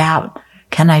begin to doubt,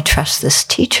 can I trust this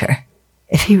teacher?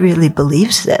 If he really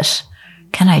believes this,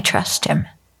 can I trust him?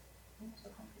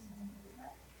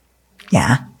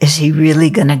 Yeah. Is he really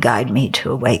going to guide me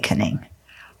to awakening?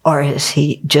 Or is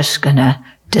he just going to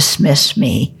dismiss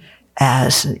me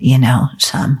as,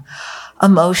 some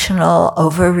emotional,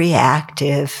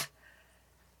 overreactive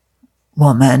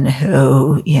woman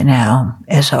who,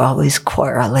 is always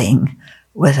quarreling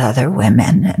with other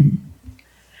women? And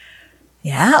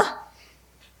yeah.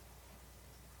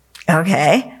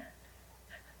 Okay.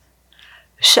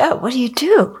 So, what do you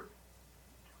do?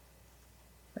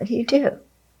 What do you do?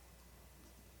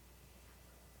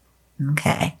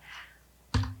 Okay.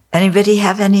 Anybody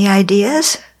have any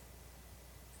ideas?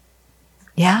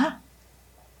 Yeah?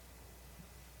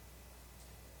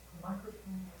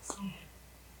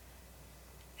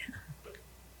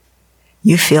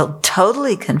 You feel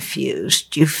totally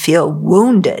confused. You feel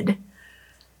wounded.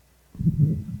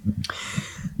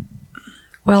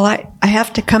 Well, I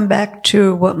have to come back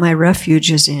to what my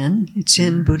refuge is in. It's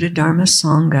in Buddha, Dharma,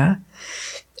 Sangha.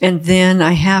 And then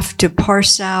I have to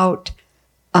parse out,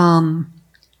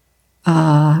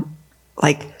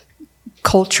 like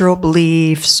cultural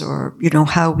beliefs or,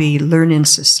 how we learn in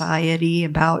society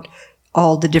about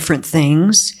all the different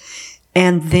things.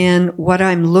 And then what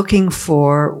I'm looking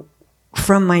for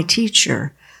from my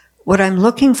teacher. What I'm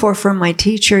looking for from my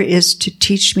teacher is to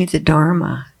teach me the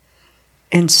Dharma.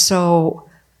 And so,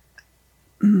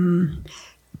 I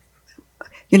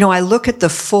look at the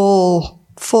full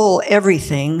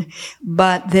everything,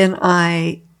 but then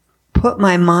I put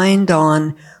my mind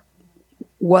on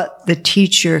what the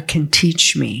teacher can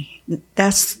teach me.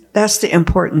 That's the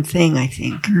important thing, I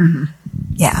think. Mm-hmm.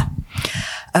 Yeah.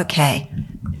 Okay.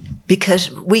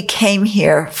 Because we came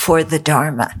here for the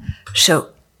Dharma. So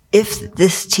if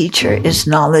this teacher is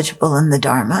knowledgeable in the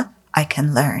Dharma, I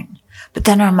can learn. But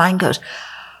then our mind goes,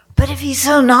 but if he's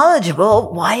so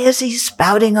knowledgeable, why is he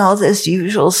spouting all this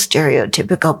usual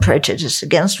stereotypical prejudice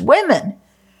against women?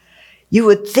 You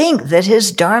would think that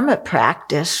his Dharma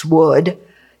practice would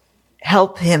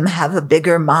help him have a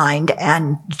bigger mind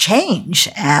and change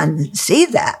and see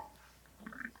that.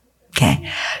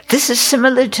 Okay. This is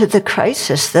similar to the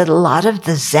crisis that a lot of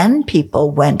the Zen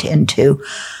people went into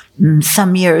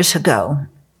some years ago.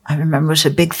 I remember it was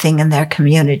a big thing in their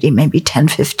community, maybe 10,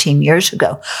 15 years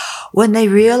ago, when they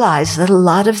realized that a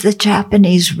lot of the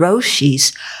Japanese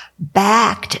roshis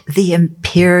backed the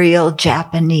Imperial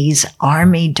Japanese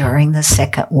Army during the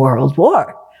Second World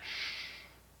War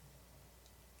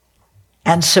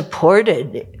and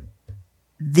supported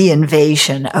the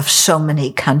invasion of so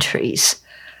many countries.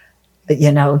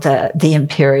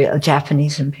 The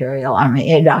Japanese Imperial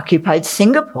Army, it occupied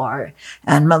Singapore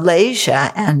and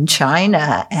Malaysia and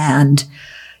China and,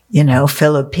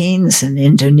 Philippines and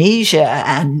Indonesia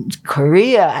and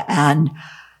Korea and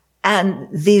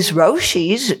these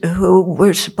roshis who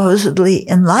were supposedly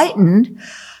enlightened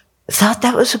thought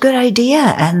that was a good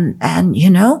idea. And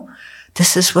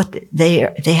this is what they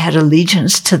had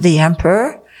allegiance to the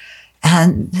emperor,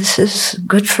 and this is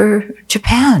good for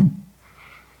Japan.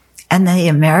 And the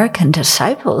American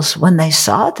disciples, when they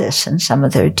saw this in some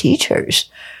of their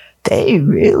teachers,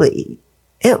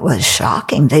 it was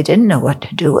shocking. They didn't know what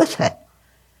to do with it.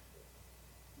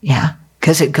 Yeah,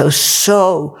 because it goes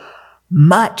so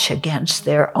much against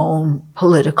their own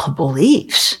political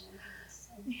beliefs.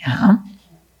 Yeah.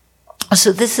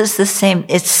 So this is the same.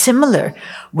 It's similar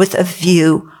with a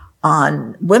view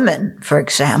on women, for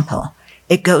example.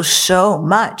 It goes so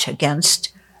much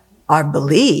against our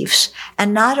beliefs,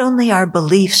 and not only our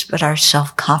beliefs, but our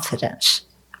self-confidence.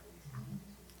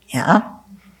 Yeah.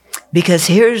 Because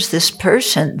here's this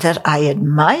person that I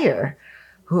admire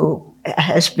who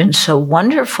has been so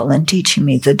wonderful in teaching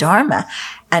me the Dharma.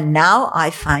 And now I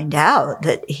find out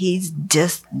that he's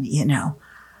just,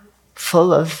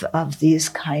 full of these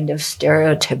kind of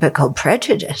stereotypical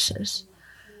prejudices.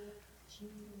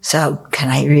 So can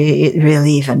I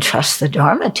really even trust the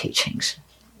Dharma teachings?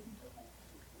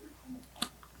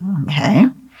 Okay.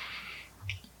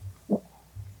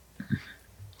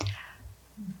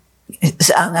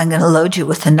 So I'm going to load you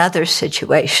with another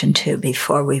situation too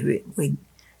before we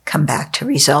come back to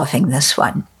resolving this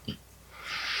one.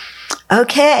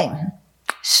 Okay.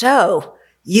 So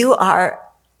you are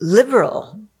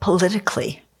liberal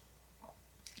politically.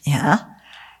 Yeah.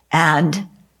 And,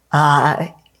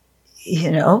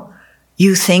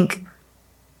 you think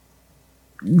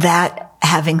that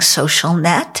having social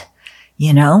net,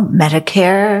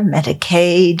 Medicare,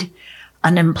 Medicaid,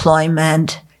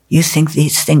 unemployment, you think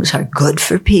these things are good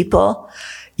for people.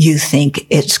 You think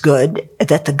it's good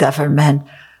that the government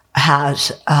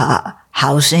has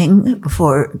housing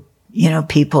for,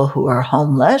 people who are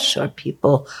homeless or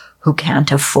people who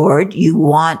can't afford. You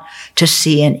want to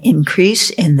see an increase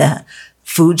in the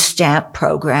food stamp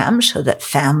program so that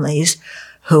families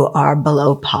who are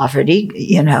below poverty,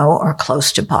 or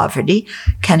close to poverty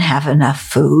can have enough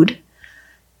food.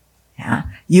 Yeah.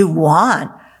 You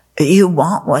want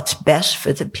what's best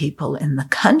for the people in the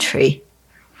country.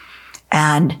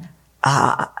 And,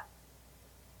 and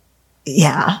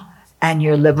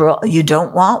you're liberal. You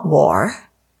don't want war.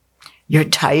 You're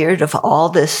tired of all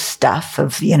this stuff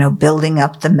of, building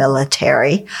up the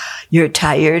military. You're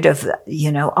tired of,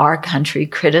 our country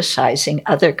criticizing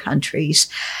other countries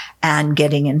and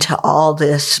getting into all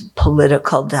this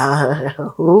political,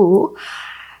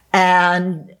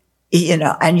 and,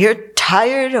 and you're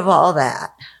tired of all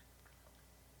that.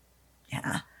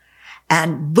 Yeah.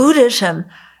 And Buddhism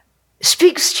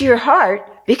speaks to your heart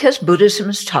because Buddhism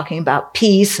is talking about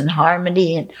peace and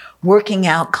harmony and working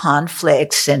out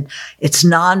conflicts, and it's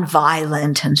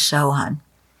nonviolent and so on.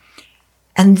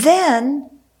 And then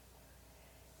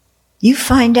you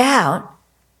find out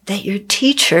that your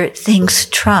teacher thinks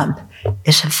Trump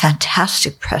is a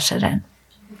fantastic president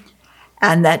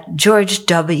and that George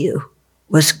W.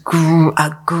 was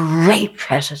a great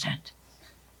president.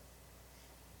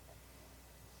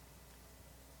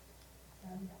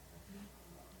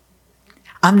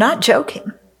 I'm not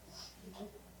joking.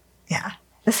 Yeah,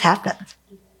 this happens.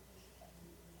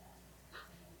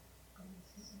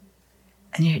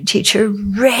 And your teacher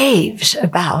raves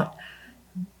about,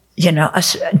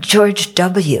 George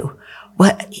W.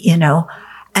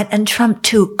 And Trump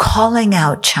too, calling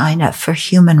out China for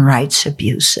human rights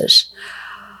abuses.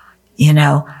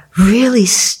 Really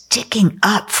sticking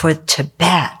up for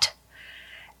Tibet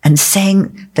and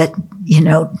saying that,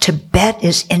 Tibet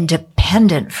is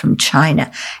independent from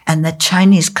China and the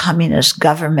Chinese Communist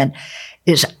government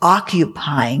is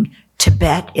occupying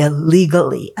Tibet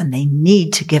illegally and they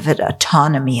need to give it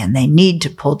autonomy and they need to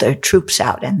pull their troops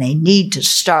out and they need to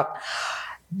stop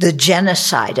the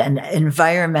genocide and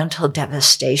environmental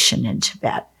devastation in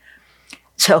Tibet.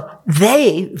 So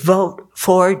they vote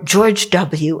for George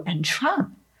W. and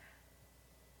Trump.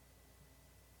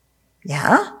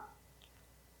 Yeah?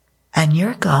 And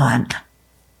you're going,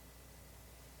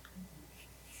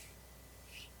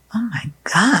 oh my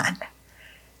God.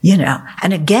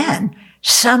 And again,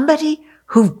 somebody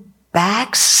who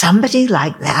backs somebody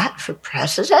like that for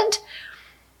president,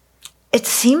 it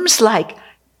seems like,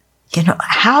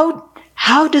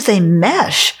 how do they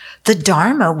mesh the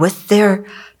Dharma with their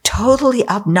totally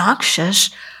obnoxious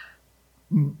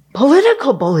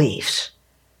political beliefs?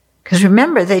 Because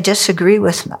remember, they disagree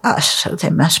with us, so they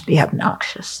must be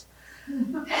obnoxious.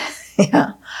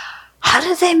 Yeah. How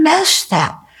do they mesh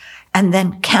that? And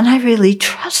then, can I really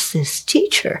trust this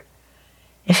teacher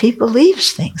if he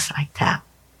believes things like that?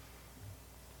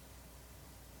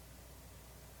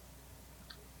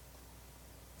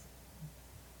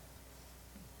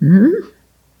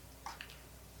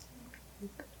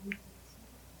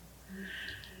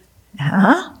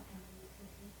 Yeah.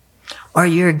 Or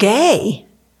you're gay.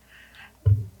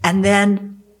 And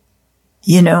then,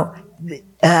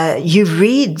 you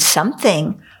read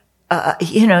something,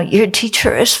 your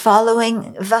teacher is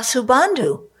following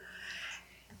Vasubandhu.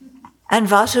 And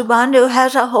Vasubandhu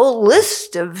has a whole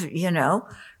list of,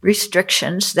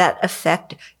 restrictions that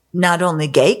affect not only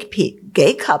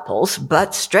gay couples,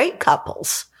 but straight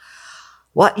couples.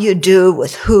 What you do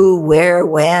with who, where,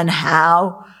 when,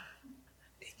 how,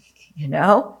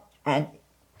 and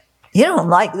you don't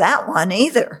like that one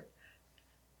either.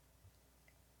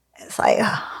 It's like,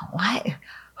 why?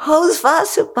 Who's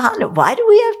Vasubandhu? Why do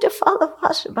we have to follow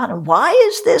Vasubandhu? Why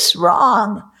is this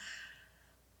wrong?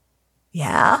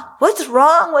 Yeah, what's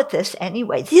wrong with this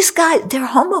anyway? These guys, they're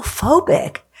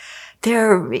homophobic.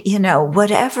 They're,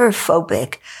 whatever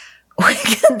phobic.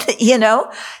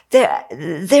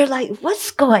 They're like,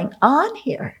 what's going on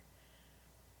here?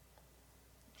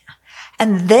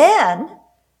 And then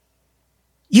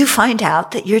you find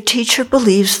out that your teacher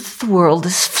believes that the world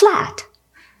is flat.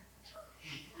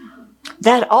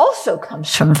 That also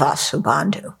comes from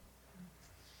Vasubandhu.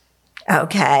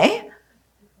 Okay?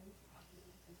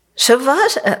 So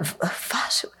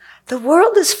the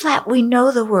world is flat. We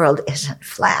know the world isn't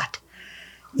flat.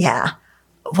 Yeah.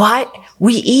 Why?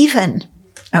 We even,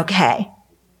 okay.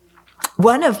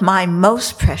 One of my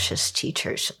most precious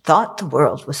teachers thought the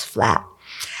world was flat.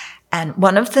 And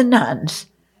one of the nuns,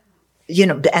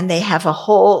 and they have a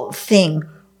whole thing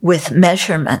with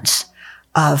measurements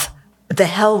of the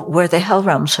hell, where the hell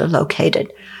realms are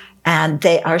located. And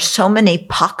they are so many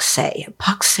paksay.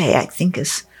 Paksay, I think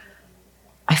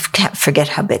I can't forget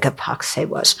how big a paksay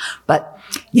was, but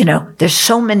there's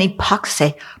so many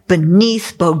paksay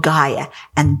beneath Bodh Gaya,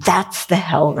 and that's the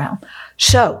hell realm.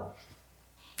 So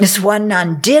this one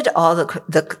nun did all the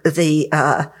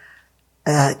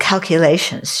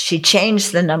calculations. She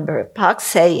changed the number of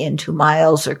paksay into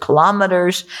miles or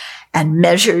kilometers and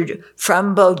measured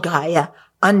from Bodh Gaya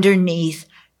underneath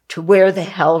to where the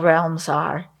hell realms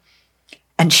are.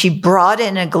 And she brought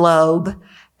in a globe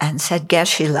and said,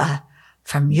 Geshe-la,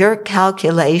 from your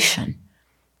calculation,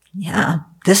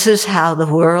 this is how the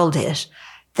world is.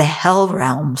 The hell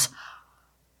realms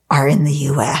are in the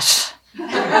U.S.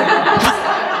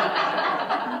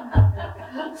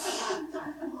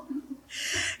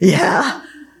 Yeah.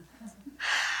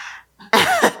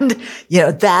 And,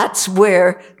 that's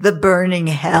where the burning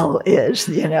hell is,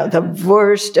 the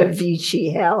worst of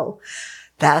Vichy hell.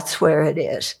 That's where it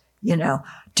is,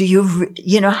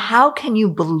 Do how can you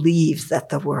believe that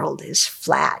the world is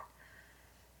flat?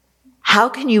 How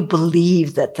can you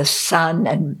believe that the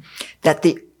sun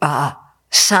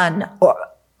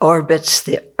orbits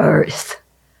the earth?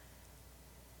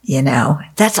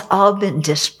 That's all been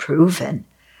disproven.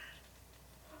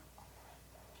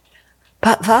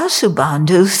 But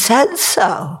Vasubandhu said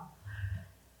so.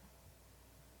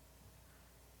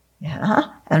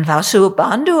 Yeah. And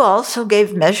Vasubandhu also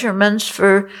gave measurements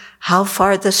for how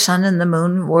far the sun and the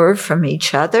moon were from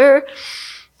each other.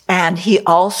 And he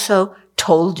also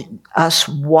told us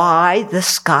why the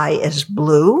sky is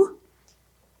blue.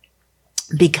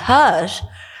 Because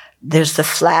there's the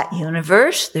flat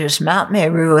universe. There's Mount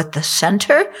Meru at the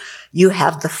center. You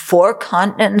have the 4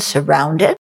 continents around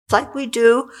it, like we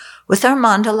do with our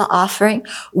mandala offering.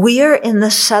 We are in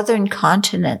the southern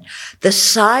continent, the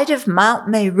side of Mount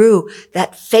Meru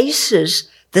that faces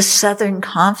the southern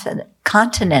continent.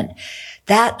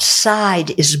 That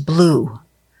side is blue.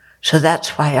 So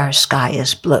that's why our sky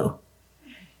is blue.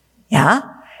 Yeah?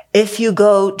 If you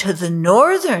go to the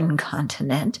northern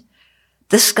continent,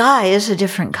 the sky is a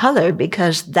different color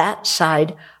because that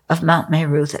side of Mount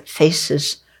Meru that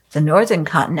faces the northern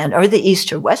continent or the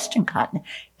east or western continent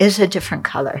is a different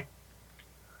color.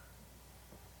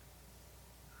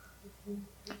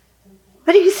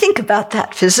 What do you think about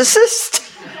that, physicist?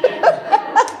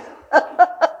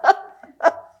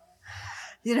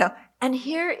 And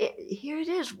here it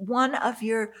is. One of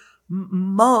your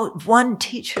one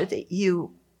teacher that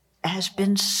you has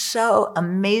been so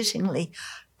amazingly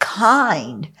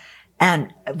kind.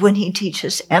 And when he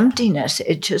teaches emptiness,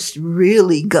 it just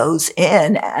really goes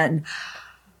in. And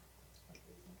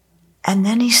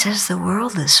then he says the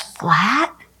world is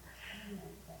flat.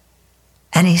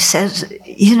 And he says,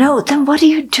 then what do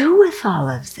you do with all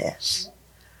of this?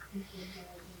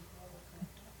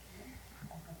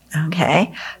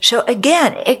 Okay. So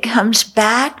again, it comes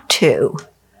back to,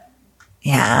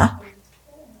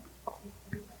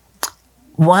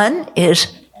 one is,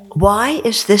 why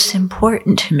is this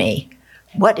important to me?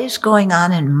 What is going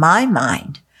on in my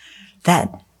mind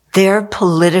that their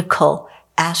political,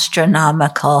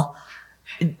 astronomical,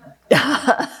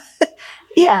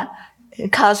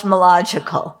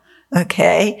 cosmological,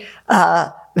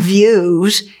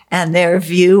 views and their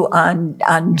view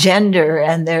on gender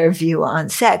and their view on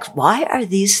sex, why are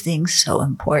these things so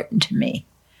important to me?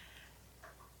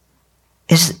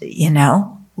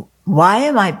 Why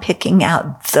am I picking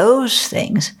out those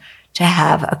things to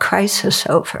have a crisis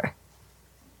over?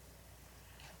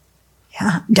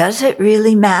 Yeah. Does it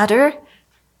really matter?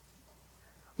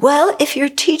 Well, if your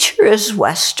teacher is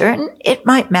Western, it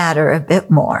might matter a bit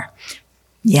more.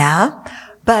 Yeah.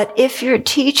 But if your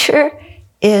teacher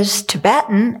is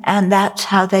Tibetan and that's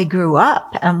how they grew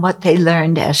up and what they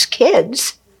learned as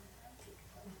kids,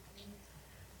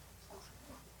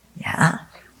 yeah.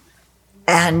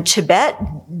 And Tibet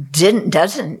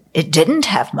didn't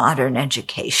have modern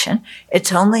education.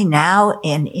 It's only now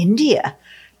in India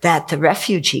that the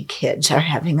refugee kids are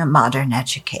having a modern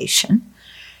education.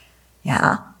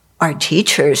 Yeah. Our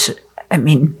teachers, I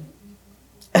mean,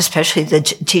 especially the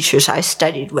teachers I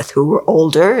studied with who were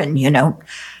older and,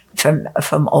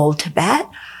 from old Tibet,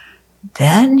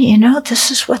 then, this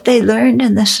is what they learned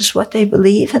and this is what they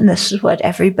believe and this is what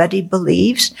everybody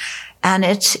believes. And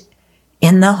it's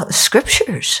in the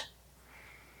scriptures.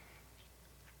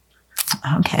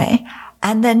 Okay.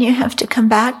 And then you have to come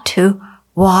back to,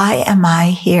 why am I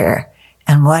here?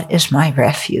 And what is my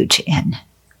refuge in?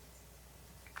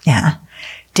 Yeah.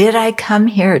 Did I come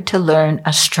here to learn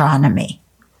astronomy?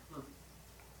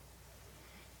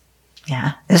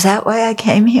 Yeah. Is that why I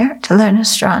came here? To learn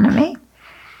astronomy?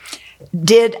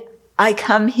 Did I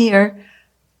come here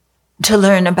to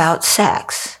learn about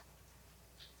sex?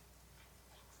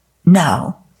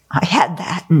 No. I had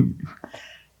that in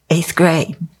 8th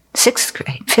grade, 6th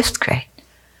grade, 5th grade,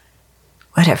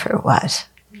 whatever it was.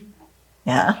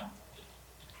 Yeah.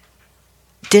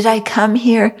 Did I come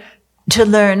here to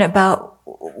learn about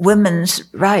women's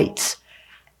rights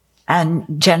and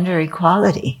gender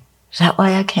equality? Is that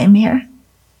why I came here?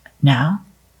 No.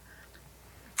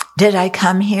 Did I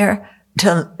come here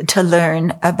to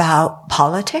learn about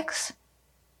politics?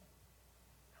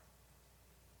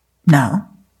 No.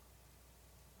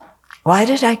 Why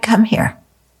did I come here?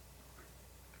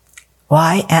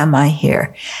 Why am I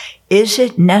here? Is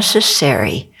it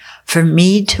necessary for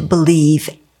me to believe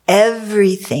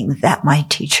everything that my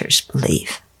teachers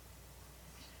believe?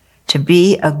 To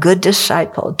be a good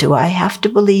disciple, do I have to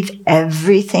believe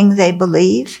everything they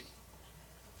believe?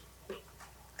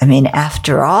 I mean,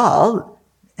 after all,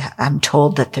 I'm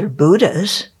told that they're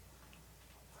Buddhas.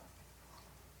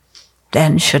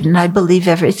 Then shouldn't I believe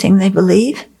everything they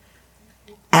believe?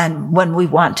 And when we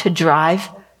want to drive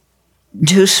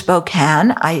to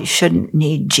Spokane, I shouldn't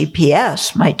need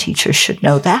GPS. My teachers should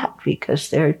know that because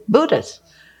they're Buddhas.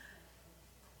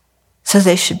 So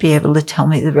they should be able to tell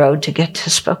me the road to get to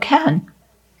Spokane,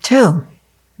 too.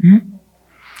 And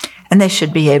they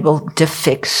should be able to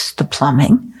fix the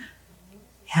plumbing.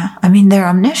 Yeah, I mean, they're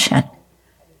omniscient.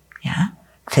 Yeah,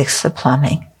 fix the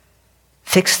plumbing,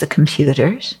 fix the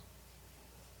computers.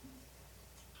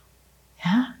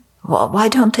 Yeah, well, why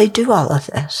don't they do all of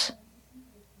this?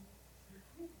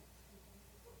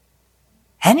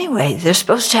 Anyway, they're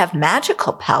supposed to have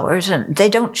magical powers, and they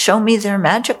don't show me their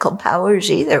magical powers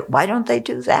either. Why don't they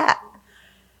do that?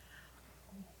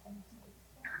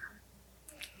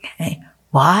 Okay.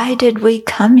 Why did we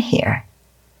come here?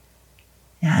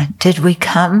 Yeah. Did we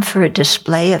come for a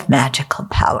display of magical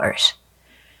powers?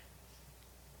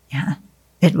 Yeah.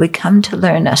 Did we come to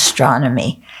learn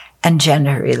astronomy and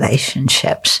gender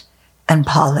relationships and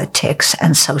politics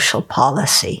and social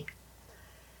policy?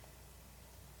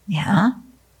 Yeah.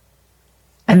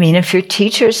 I mean, if your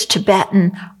teacher's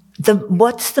Tibetan,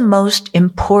 what's the most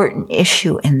important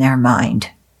issue in their mind?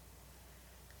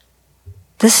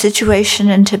 The situation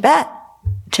in Tibet,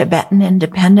 Tibetan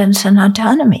independence and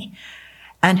autonomy.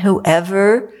 And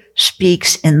whoever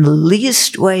speaks in the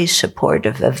least way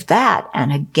supportive of that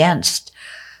and against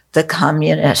the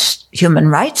communist human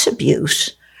rights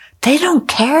abuse, they don't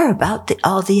care about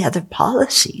all the other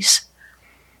policies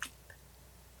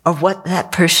of what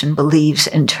that person believes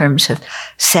in terms of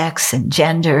sex and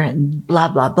gender and blah,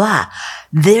 blah, blah.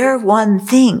 Their one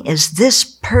thing is this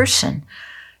person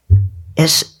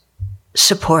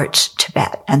supports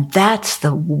Tibet. And that's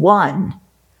the one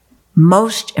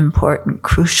most important,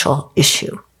 crucial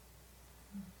issue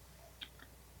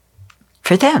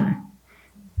for them.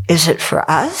 Is it for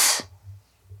us?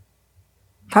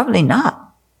 Probably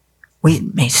not. We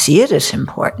may see it as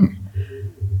important,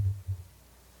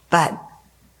 but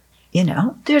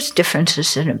there's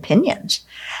differences in opinions.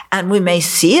 And we may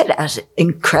see it as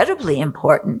incredibly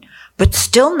important, but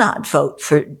still not vote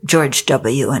for George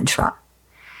W. and Trump.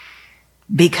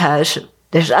 Because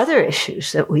there's other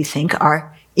issues that we think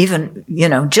are even,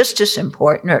 just as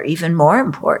important or even more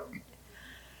important.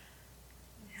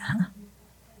 Yeah.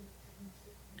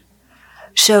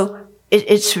 So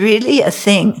it's really a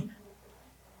thing,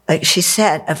 like she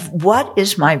said, of what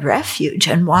is my refuge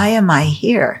and why am I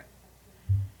here?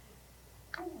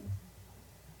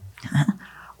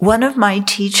 one of my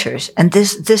teachers, and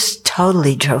this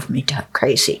totally drove me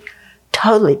crazy,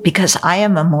 totally, because I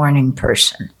am a morning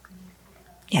person.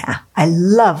 Yeah, I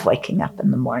love waking up in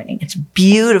the morning. It's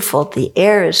beautiful. The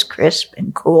air is crisp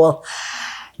and cool.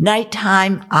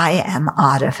 Nighttime, I am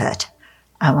out of it.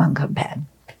 I want to go to bed.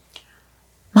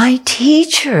 My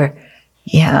teacher,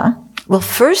 well,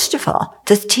 first of all,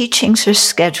 the teachings are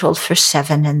scheduled for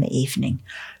 7 in the evening.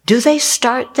 Do they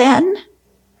start then?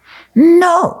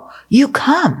 No, you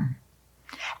come.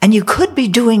 And you could be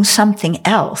doing something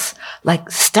else, like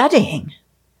studying.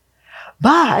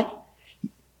 But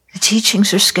the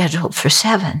teachings are scheduled for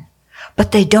 7,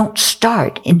 but they don't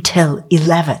start until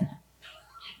 11.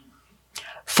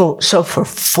 So for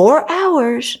 4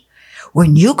 hours,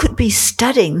 when you could be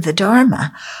studying the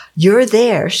Dharma, you're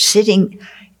there sitting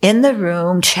in the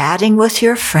room, chatting with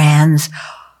your friends,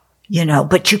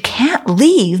 but you can't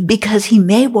leave because he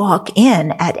may walk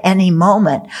in at any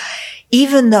moment,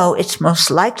 even though it's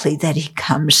most likely that he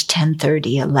comes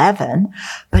 10:30, 11,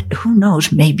 but who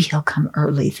knows, maybe he'll come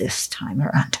early this time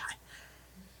or on time.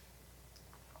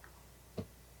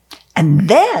 And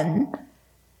then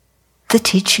the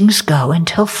teachings go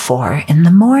until 4 in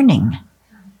the morning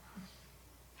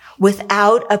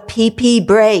without a pee-pee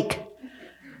break.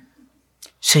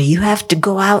 So you have to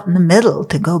go out in the middle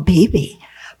to go pee-pee.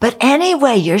 But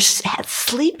anyway, you're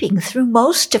sleeping through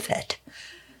most of it.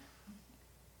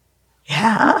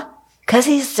 Yeah, because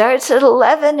he starts at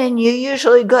 11 and you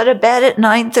usually go to bed at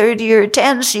 9:30 or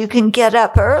 10 so you can get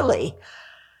up early.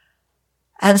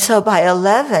 And so by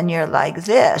 11, you're like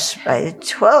this. By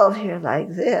 12, you're like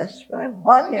this. By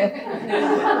 1,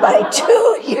 by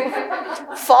 2, you're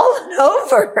falling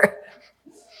over.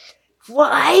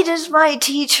 Why does my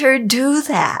teacher do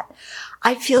that?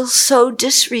 I feel so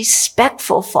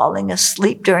disrespectful falling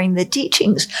asleep during the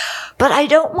teachings, but I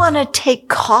don't want to take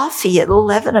coffee at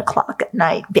 11 o'clock at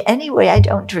night. Anyway, I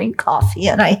don't drink coffee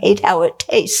and I hate how it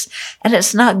tastes and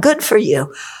it's not good for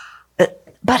you.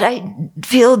 But I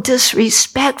feel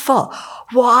disrespectful.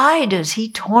 Why does he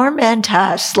torment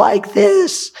us like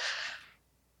this?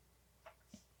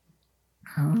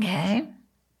 Okay.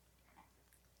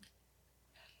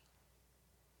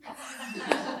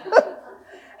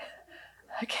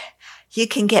 Okay. You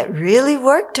can get really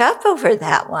worked up over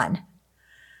that one.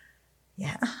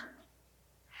 Yeah.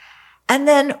 And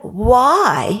then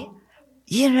why?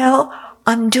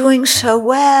 I'm doing so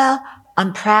well.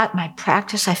 My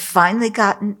practice, I've finally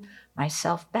gotten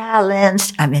myself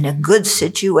balanced. I'm in a good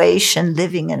situation,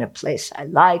 living in a place I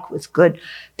like with good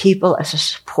people as a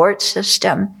support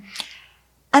system.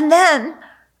 And then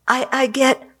I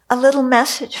get a little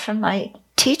message from my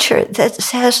teacher that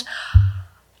says,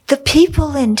 the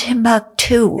people in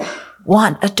Timbuktu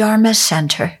want a Dharma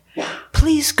center.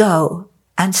 Please go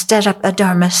and set up a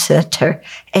Dharma center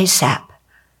ASAP.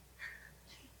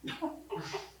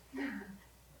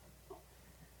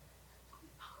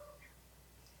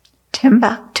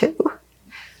 Timbuktu.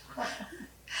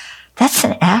 That's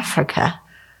in Africa.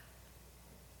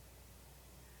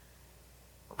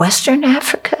 Western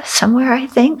Africa, somewhere, I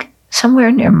think.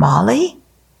 Somewhere near Mali.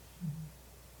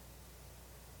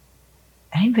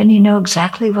 Anybody know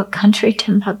exactly what country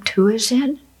Timbuktu is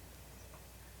in?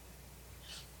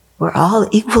 We're all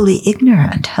equally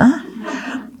ignorant, huh?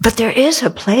 But there is a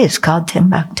place called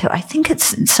Timbuktu. I think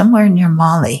it's somewhere near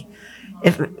Mali.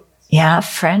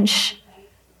 French.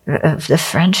 The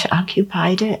French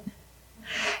occupied it.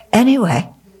 Anyway,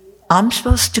 I'm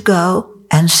supposed to go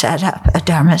and set up a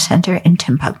Dharma center in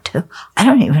Timbuktu. I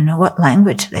don't even know what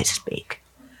language they speak.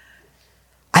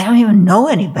 I don't even know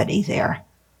anybody there.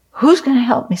 Who's going to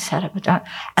help me set up a Dharma?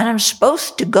 And I'm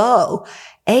supposed to go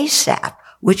ASAP,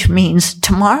 which means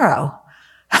tomorrow.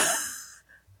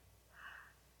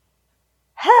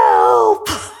 Help!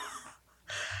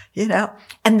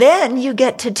 And then you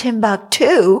get to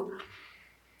Timbuktu,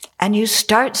 and you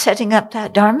start setting up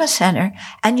that Dharma center,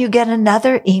 and you get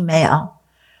another email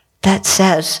that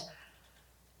says,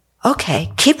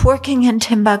 okay, keep working in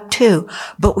Timbuktu,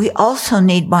 but we also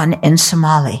need one in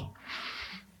Somali.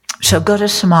 So go to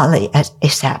Somali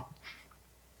ASAP.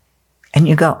 And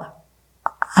you go,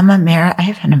 I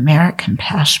have an American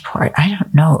passport. I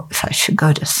don't know if I should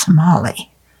go to Somali.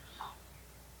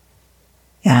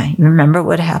 Yeah, you remember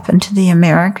what happened to the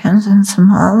Americans in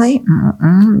Somali?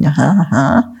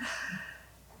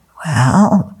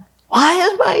 Well, why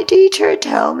does my teacher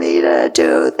tell me to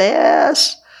do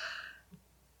this?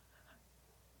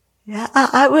 Yeah,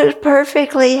 I was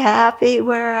perfectly happy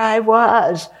where I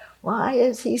was. Why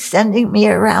is he sending me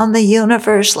around the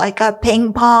universe like a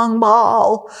ping pong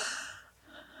ball?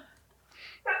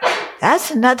 That's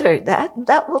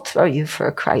that will throw you for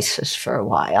a crisis for a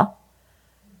while.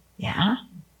 Yeah.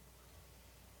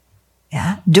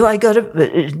 Yeah. Do I go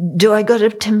to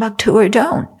Timbuktu or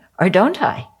don't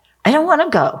I? I don't want to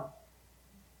go.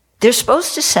 They're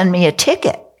supposed to send me a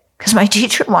ticket because my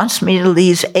teacher wants me to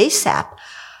leave ASAP,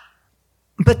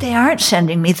 but they aren't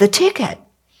sending me the ticket.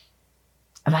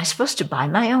 Am I supposed to buy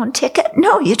my own ticket?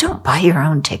 No, you don't buy your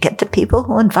own ticket. The people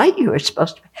who invite you are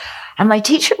supposed to. And my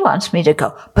teacher wants me to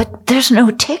go, but there's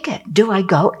no ticket. Do I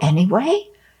go anyway?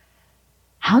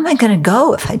 How am I going to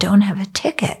go if I don't have a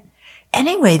ticket?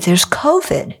 Anyway, there's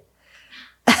COVID.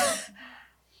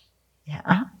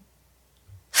 Yeah.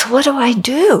 So what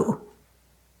do?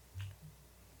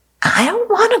 I don't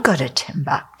want to go to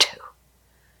Timbuktu.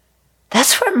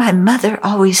 That's where my mother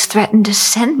always threatened to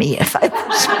send me if I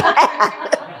was bad.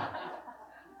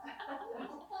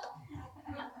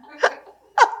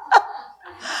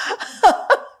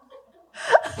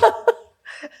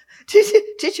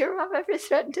 Did your mom ever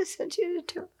threaten to send you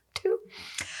to Timbuktu?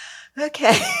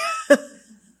 Okay.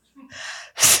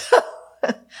 So,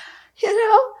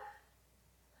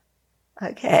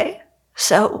 okay.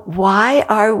 So why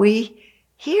are we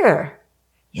here?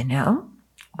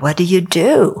 What do you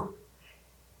do?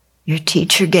 Your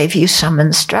teacher gave you some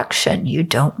instruction. You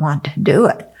don't want to do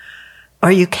it.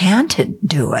 Or you can't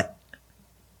do it.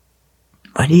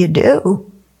 What do you do?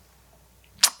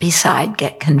 Beside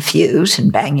get confused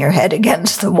and bang your head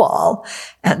against the wall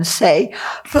and say,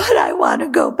 but I want to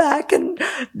go back and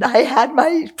I had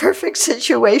my perfect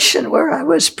situation where I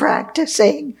was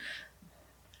practicing.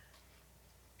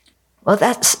 Well,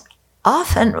 that's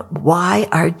often why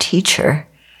our teacher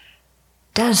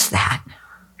does that,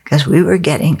 because we were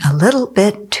getting a little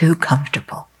bit too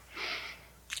comfortable.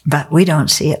 But we don't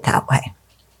see it that way.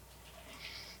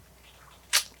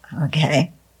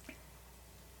 Okay.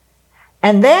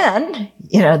 And then,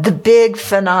 the big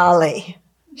finale.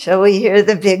 Shall we hear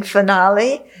the big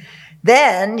finale?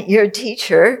 Then your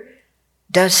teacher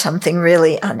does something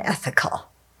really unethical.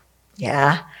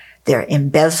 Yeah. They're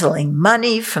embezzling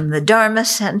money from the Dharma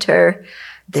Center.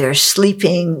 They're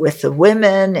sleeping with the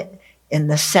women in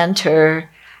the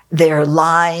center. They're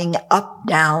lying up,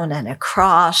 down, and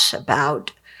across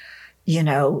about,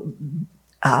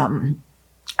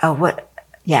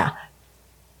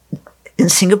 In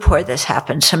Singapore, this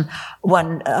happened.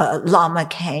 One Lama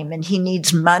came and he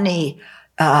needs money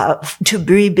to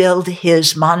rebuild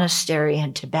his monastery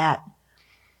in Tibet,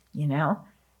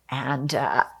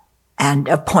 and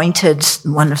appointed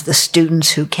one of the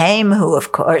students who came, who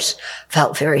of course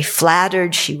felt very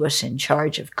flattered. She was in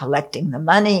charge of collecting the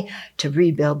money to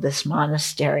rebuild this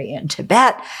monastery in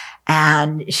Tibet.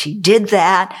 And she did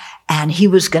that, and he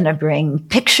was going to bring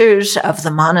pictures of the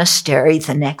monastery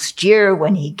the next year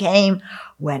when he came,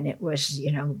 when it was,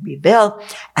 rebuilt.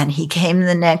 And he came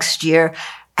the next year,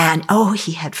 and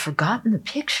he had forgotten the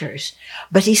pictures,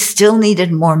 but he still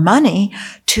needed more money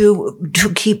to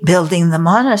keep building the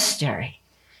monastery.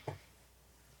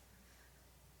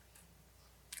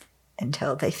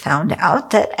 Until they found out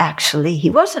that actually he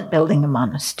wasn't building a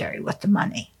monastery with the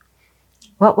money.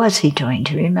 What was he doing?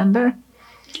 Do you remember?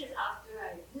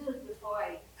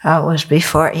 Oh, it was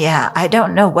before. Yeah, I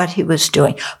don't know what he was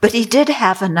doing, but he did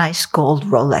have a nice gold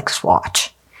Rolex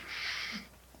watch.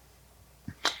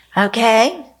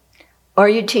 Okay. Or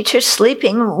your teacher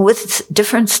sleeping with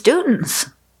different students.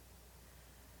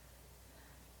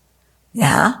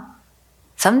 Yeah.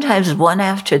 Sometimes one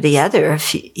after the other,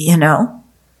 if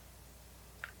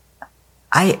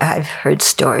I've heard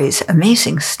stories,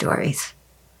 amazing stories.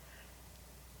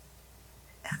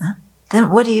 Then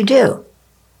what do?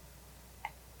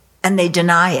 And they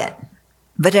deny it.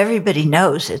 But everybody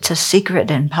knows it's a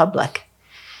secret in public.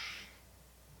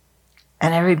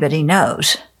 And everybody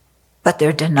knows. But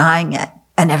they're denying it.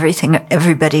 And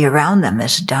everybody around them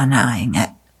is denying it.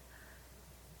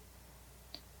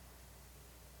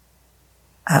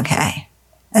 Okay.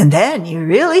 And then you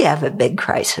really have a big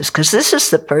crisis, because this is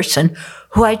the person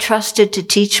who I trusted to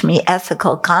teach me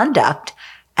ethical conduct,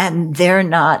 and they're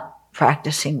not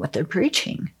practicing what they're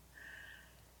preaching.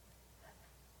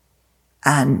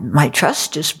 And my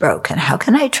trust is broken. How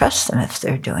can I trust them if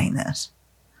they're doing this?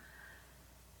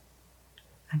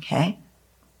 Okay.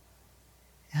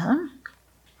 Yeah.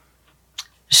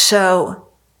 So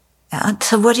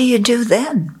what do you do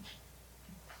then?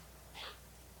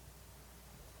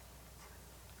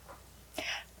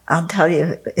 I'll tell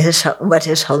you what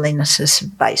His Holiness's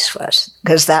advice was,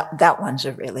 because that one's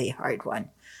a really hard one.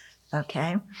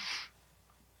 Okay.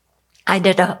 I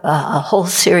did a whole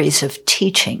series of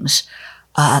teachings.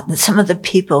 Some of the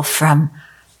people from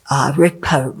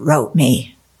Rigpa wrote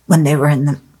me when they were in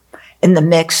the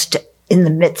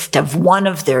midst of one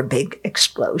of their big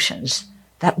explosions.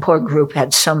 that poor group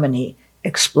had so many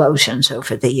explosions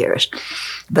over the years.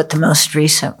 But the most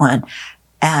recent one,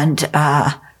 and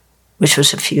which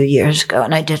was a few years ago,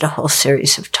 and I did a whole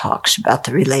series of talks about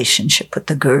the relationship with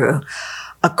the guru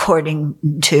according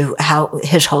to how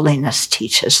His Holiness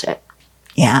teaches it.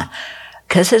 Yeah,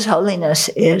 because His Holiness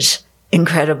is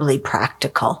incredibly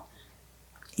practical.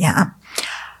 Yeah.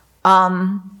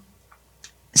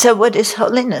 So what His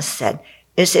Holiness said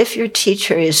is, if your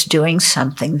teacher is doing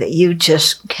something that you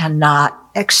just cannot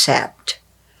accept,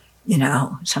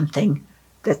 something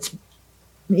that's,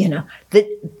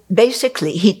 that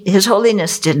basically, His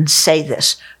Holiness didn't say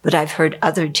this, but I've heard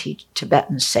other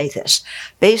Tibetans say this.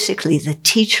 Basically, the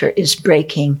teacher is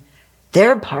breaking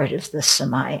their part of the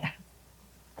samaya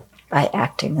by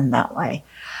acting in that way.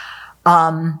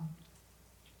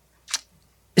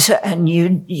 So, and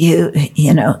you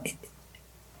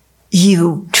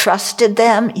trusted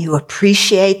them, you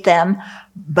appreciate them,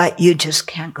 but you just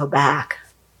can't go back.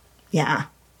 Yeah.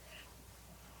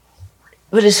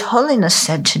 What His Holiness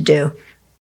said to do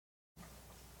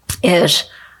is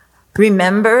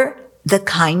remember the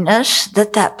kindness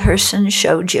that person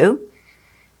showed you.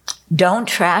 Don't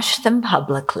trash them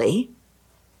publicly.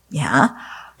 Yeah.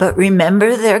 But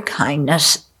remember their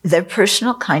kindness, their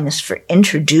personal kindness for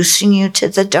introducing you to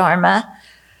the Dharma,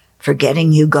 for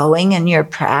getting you going in your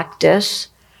practice,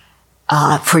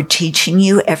 for teaching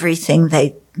you everything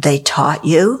they taught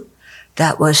you.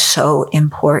 That was so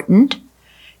important,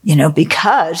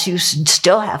 because you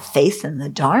still have faith in the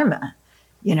Dharma.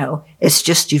 It's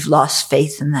just you've lost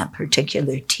faith in that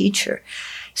particular teacher.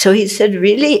 So he said,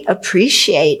 really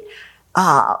appreciate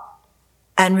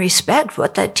and respect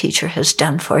what that teacher has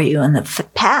done for you in the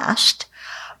past,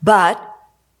 but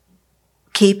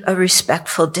keep a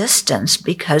respectful distance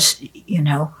because,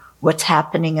 what's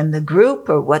happening in the group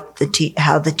or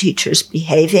how the teacher's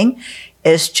behaving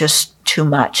is just too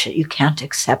much. You can't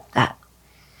accept that.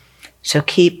 So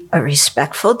keep a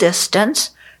respectful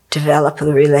distance, develop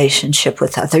a relationship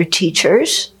with other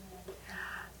teachers,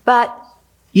 but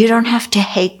you don't have to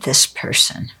hate this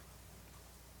person.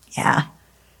 Yeah.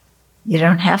 You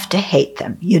don't have to hate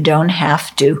them. You don't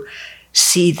have to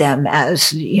see them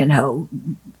as,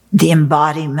 the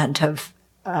embodiment of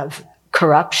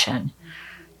corruption.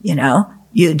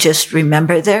 You just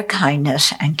remember their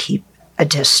kindness and keep a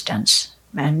distance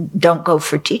and don't go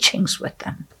for teachings with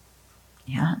them.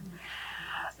 Yeah.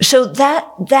 So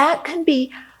that can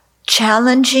be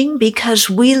challenging because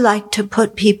we like to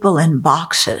put people in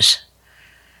boxes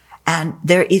and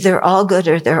they're either all good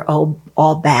or they're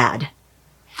all bad.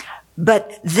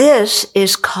 But this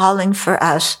is calling for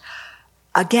us,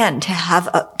 again,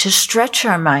 to stretch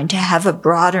our mind, to have a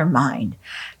broader mind,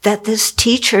 that this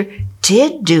teacher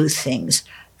did do things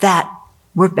that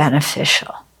were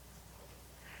beneficial.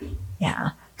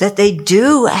 Yeah. That they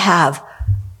do have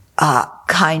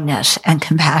kindness and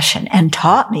compassion and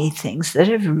taught me things that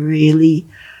have really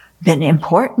been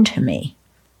important to me.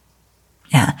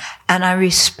 Yeah. And I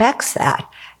respect that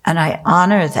and I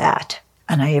honor that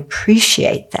and I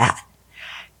appreciate that.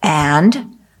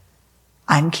 And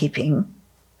I'm keeping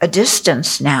a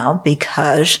distance now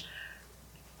because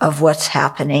of what's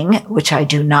happening, which I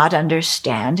do not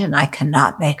understand and I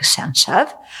cannot make sense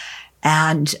of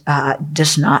and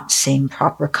does not seem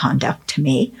proper conduct to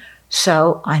me.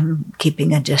 So I'm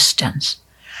keeping a distance.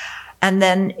 And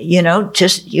then,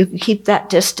 just you keep that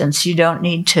distance. You don't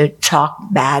need to talk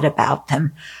bad about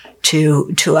them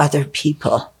to other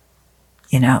people,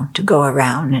 to go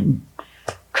around and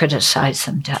criticize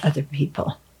them to other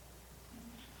people.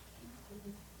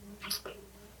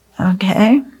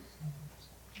 Okay.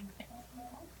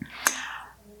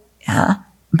 Yeah.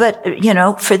 But,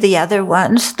 for the other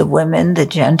ones, the women, the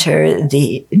gender,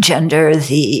 the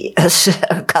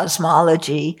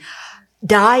cosmology,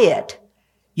 diet,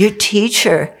 your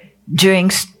teacher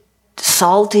during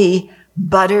salty,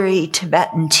 buttery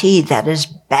Tibetan tea that is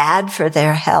bad for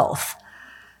their health.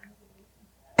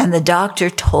 And the doctor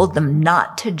told them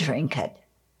not to drink it.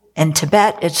 In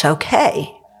Tibet, it's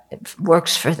okay. It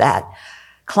works for that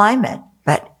climate,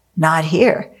 but not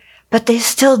here. But they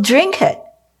still drink it.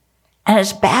 And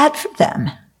it's bad for them.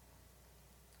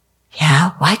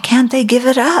 Yeah, why can't they give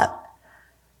it up?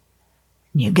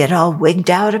 You get all wigged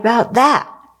out about that.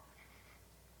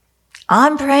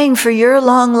 I'm praying for your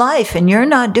long life and you're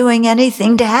not doing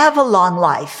anything to have a long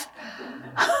life.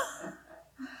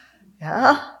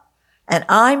 Yeah. And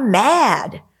I'm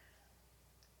mad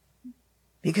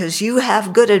because you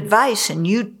have good advice and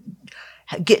you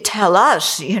tell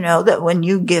us, that when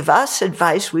you give us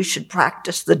advice, we should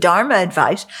practice the Dharma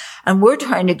advice. And we're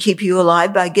trying to keep you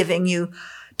alive by giving you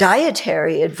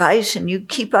dietary advice and you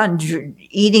keep on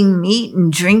eating meat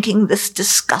and drinking this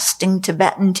disgusting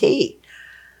Tibetan tea.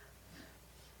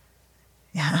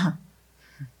 Yeah.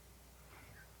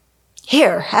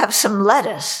 Here, have some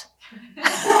lettuce.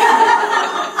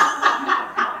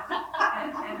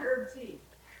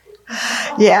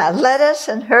 Yeah, lettuce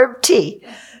and herb tea.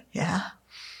 Yeah.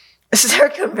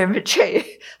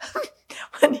 Circumventory.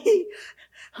 When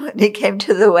he came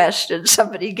to the West and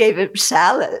somebody gave him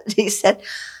salad, he said,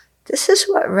 "This is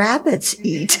what rabbits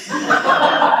eat."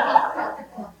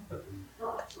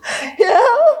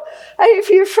 If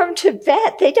you're from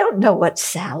Tibet, they don't know what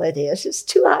salad is. It's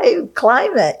too high a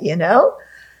climate, They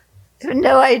have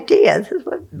no idea. This is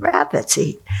what rabbits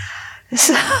eat.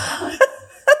 So,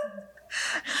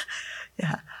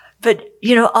 yeah. But,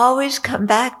 always come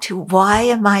back to, why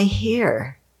am I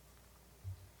here?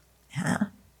 Yeah.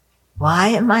 Why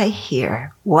am I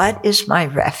here? What is my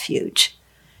refuge?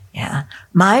 Yeah.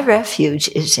 My refuge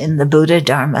is in the Buddha,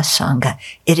 Dharma, Sangha.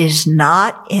 It is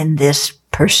not in this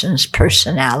person's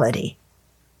personality.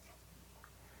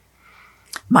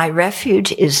 My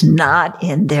refuge is not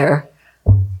in their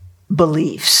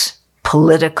beliefs,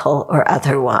 political or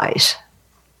otherwise.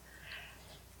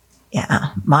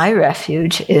 Yeah, my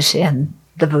refuge is in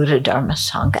the Buddha, Dharma,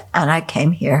 Sangha. And I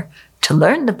came here to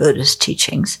learn the Buddha's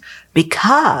teachings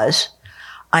because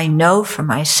I know for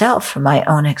myself, from my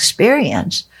own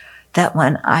experience, that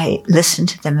when I listen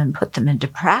to them and put them into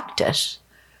practice,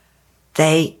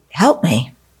 they help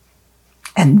me.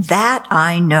 And that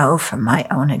I know from my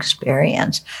own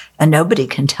experience. And nobody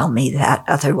can tell me that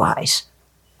otherwise.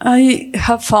 I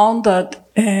have found that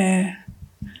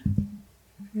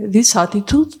this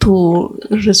attitude to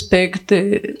respect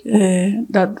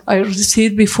that I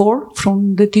received before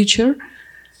from the teacher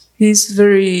is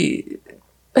very,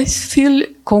 I feel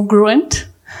congruent.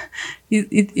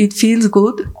 It feels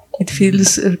good. It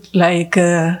feels like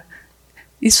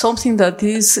it's something that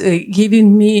is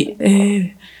giving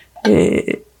me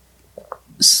a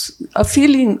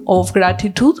feeling of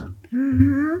gratitude.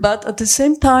 Mm-hmm. But at the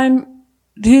same time,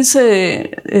 there's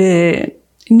a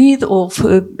need of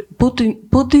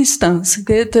put distance,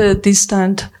 get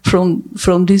distant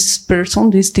from this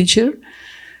person, this teacher.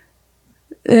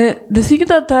 The thing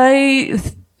that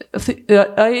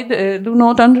I do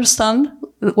not understand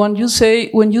when you say,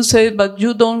 but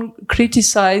you don't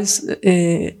criticize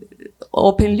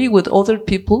openly with other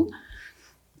people.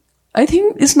 I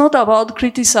think it's not about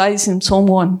criticizing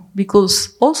someone,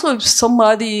 because also if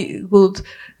somebody would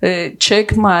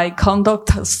check my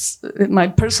conduct, my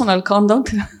personal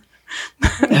conduct,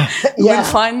 will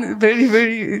find very,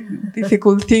 very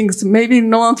difficult things. Maybe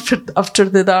not after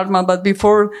the Dharma, but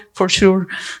before, for sure.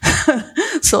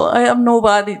 So I am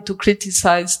nobody to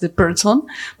criticize the person.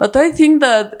 But I think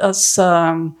that as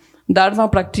Dharma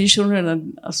practitioner,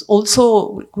 and as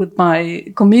also with my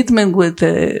commitment with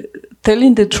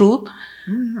telling the truth,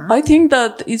 mm-hmm. I think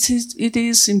that it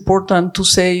is important to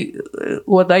say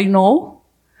what I know,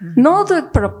 mm-hmm.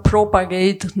 not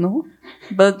propagate, no,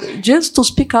 but just to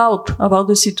speak out about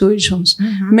the situations.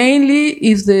 Mm-hmm. Mainly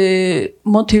if the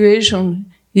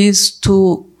motivation is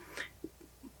to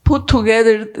put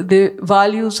together the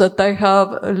values that I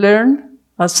have learned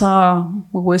as a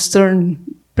Western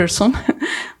person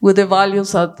with the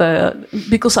values that,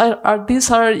 because these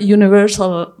are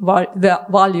universal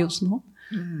values, no?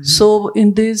 Mm-hmm. So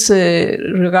in this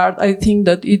regard, I think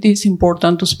that it is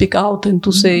important to speak out and to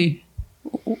mm-hmm. say,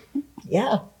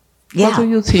 yeah. What do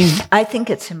you think? I think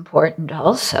it's important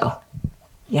also.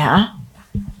 Yeah.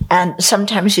 And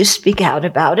sometimes you speak out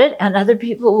about it and other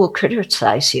people will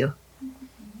criticize you.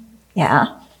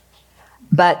 Yeah.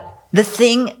 But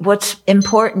what's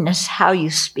important is how you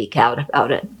speak out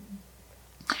about it.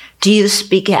 Do you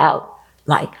speak out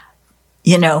like,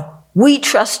 we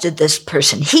trusted this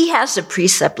person. He has a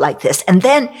precept like this. And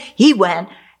then he went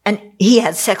and he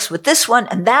had sex with this one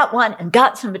and that one and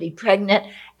got somebody pregnant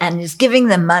and is giving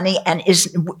them money and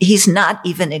he's not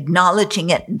even acknowledging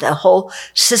it. The whole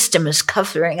system is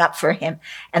covering up for him.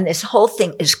 And this whole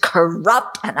thing is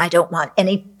corrupt and I don't want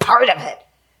any part of it.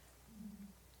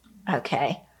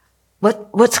 Okay.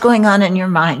 What's going on in your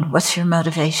mind? What's your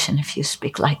motivation if you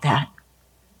speak like that?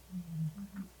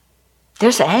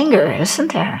 There's anger,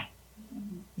 isn't there?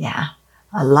 Yeah.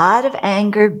 A lot of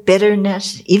anger,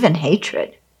 bitterness, even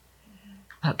hatred.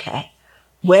 Okay.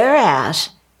 Whereas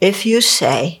if you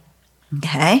say,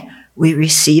 okay, we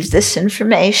received this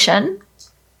information.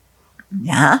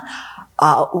 Yeah.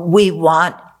 We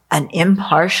want an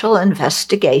impartial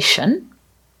investigation.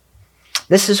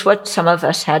 This is what some of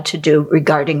us had to do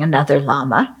regarding another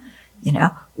Lama.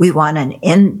 We want an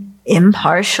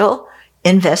impartial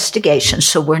investigation.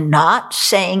 So we're not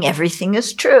saying everything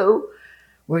is true.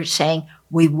 We're saying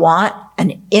we want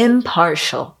an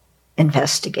impartial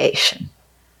investigation.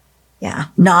 Yeah.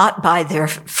 Not by their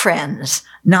friends,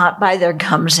 not by their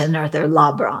Gumsen or their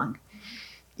Labrang.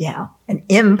 Yeah. An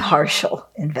impartial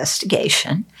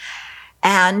investigation.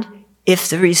 And if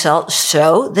the results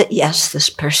show that, yes, this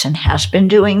person has been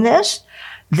doing this,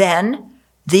 then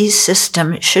these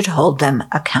systems should hold them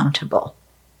accountable.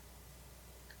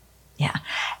 Yeah.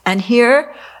 And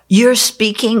here you're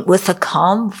speaking with a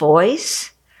calm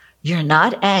voice. You're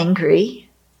not angry.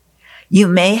 You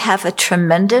may have a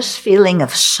tremendous feeling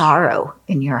of sorrow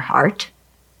in your heart.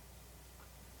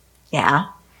 Yeah.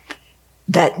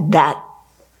 That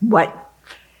what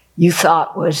you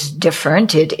thought was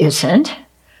different, it isn't.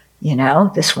 You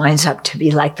know, this winds up to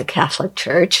be like the Catholic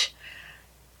Church.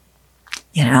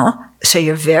 You know, so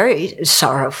you're very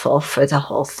sorrowful for the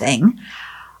whole thing.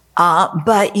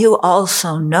 But you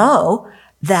also know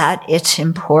that it's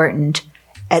important,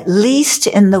 at least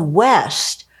in the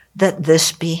West, that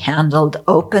this be handled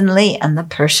openly and the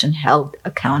person held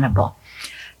accountable.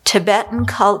 Tibetan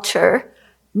culture,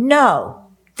 no,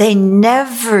 they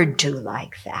never do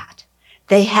like that.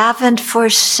 They haven't for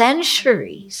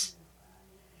centuries.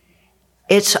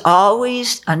 It's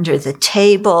always under the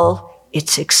table.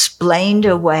 It's explained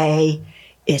away.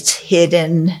 It's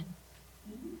hidden.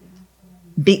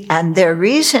 And their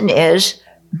reason is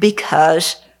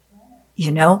because,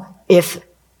 you know, if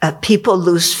people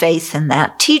lose faith in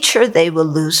that teacher, they will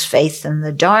lose faith in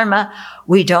the Dharma.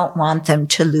 We don't want them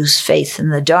to lose faith in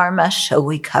the Dharma, so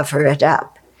we cover it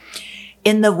up.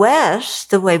 In the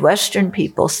West, the way Western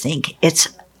people think,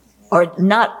 or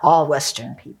not all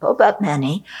Western people, but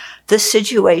many, the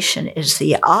situation is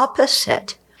the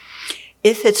opposite.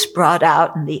 If it's brought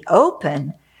out in the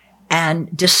open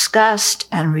and discussed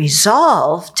and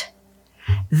resolved,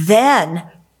 then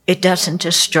it doesn't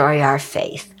destroy our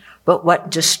faith. But what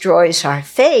destroys our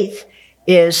faith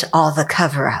is all the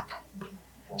cover-up.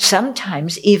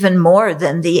 Sometimes even more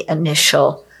than the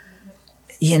initial,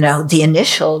 the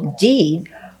initial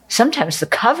deed. Sometimes the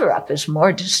cover-up is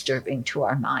more disturbing to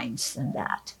our minds than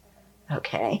that.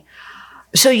 Okay?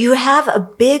 So you have a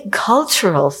big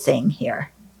cultural thing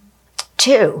here,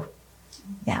 too.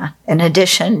 Yeah. In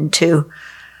addition to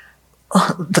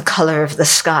the color of the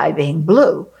sky being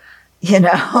blue,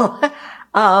 Yeah.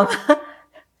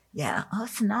 Oh,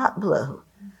 it's not blue.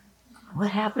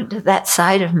 What happened to that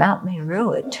side of Mount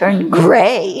Meru? It turned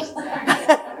gray.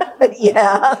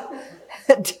 Yeah.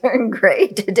 It turned gray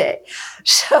today.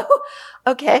 So,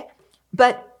 okay.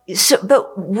 But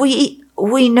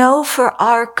we know for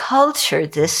our culture,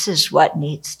 this is what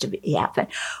needs to happen.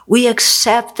 We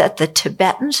accept that the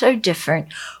Tibetans are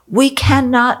different. We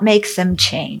cannot make them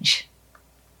change.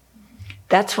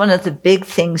 That's one of the big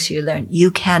things you learn.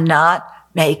 You cannot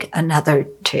make another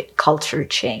culture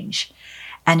change.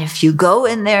 And if you go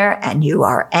in there and you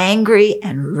are angry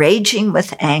and raging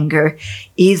with anger,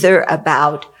 either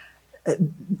about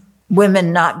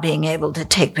women not being able to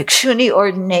take Bhikshuni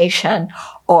ordination,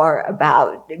 or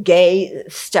about gay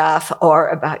stuff, or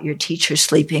about your teacher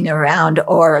sleeping around,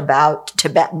 or about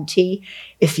Tibetan tea,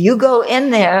 if you go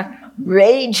in there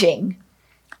raging,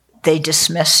 they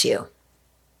dismiss you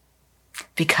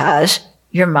because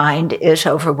your mind is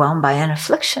overwhelmed by an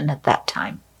affliction at that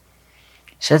time.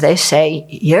 So they say,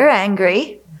 you're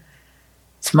angry.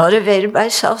 It's motivated by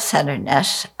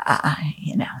self-centeredness.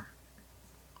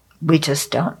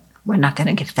 We're not going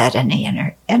to give that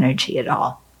any energy at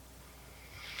all.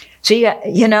 So,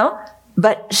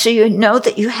 so you know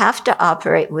that you have to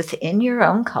operate within your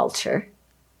own culture.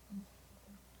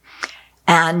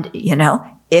 And,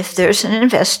 if there's an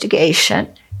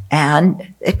investigation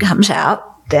and it comes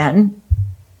out, then,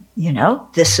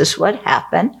 this is what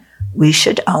happened. We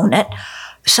should own it.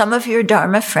 Some of your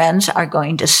Dharma friends are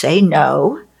going to say,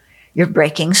 no, you're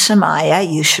breaking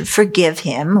Samaya. You should forgive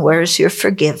him. Where's your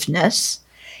forgiveness?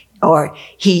 Or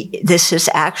this is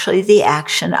actually the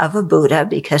action of a Buddha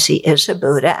because he is a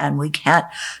Buddha and we can't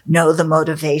know the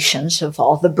motivations of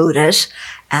all the Buddhas.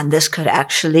 And this could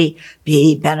actually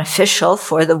be beneficial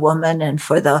for the woman and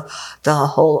for the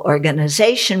whole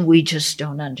organization. We just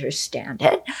don't understand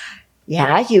it.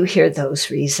 Yeah, you hear those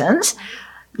reasons.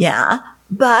 Yeah,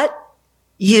 but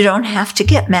you don't have to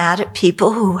get mad at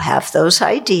people who have those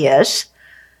ideas.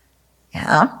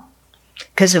 Yeah.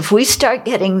 Because if we start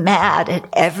getting mad at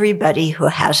everybody who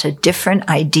has a different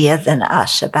idea than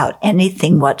us about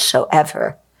anything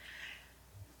whatsoever,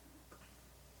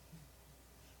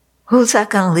 who's that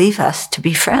going to leave us to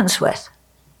be friends with?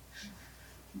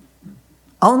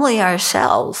 Only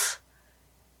ourselves,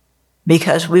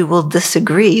 because we will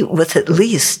disagree with at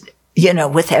least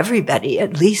with everybody,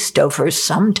 at least over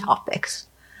some topics.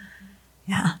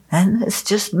 Yeah, and it's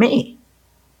just me.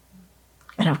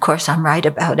 And of course, I'm right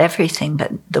about everything,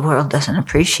 but the world doesn't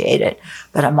appreciate it.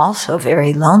 But I'm also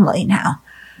very lonely now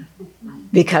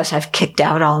because I've kicked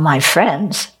out all my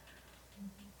friends.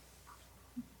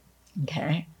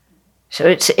 Okay? So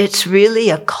it's really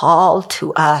a call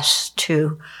to us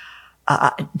to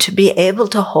be able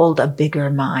to hold a bigger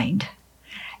mind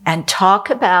and talk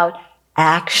about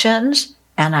actions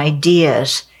and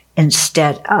ideas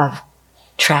instead of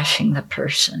trashing the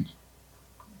person.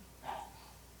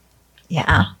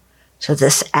 Yeah. So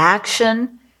this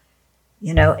action,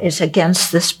 is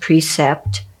against this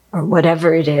precept or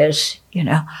whatever it is,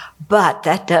 but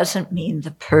that doesn't mean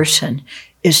the person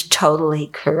is totally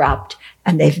corrupt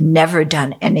and they've never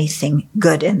done anything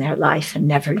good in their life and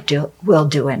never will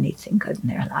do anything good in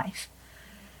their life.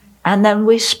 And then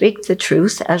we speak the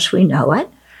truth as we know it.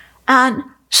 And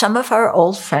some of our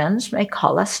old friends may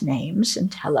call us names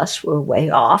and tell us we're way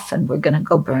off and we're going to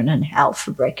go burn in hell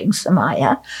for breaking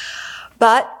Samaya.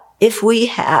 But if we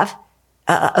have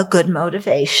a good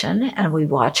motivation and we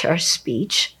watch our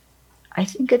speech, I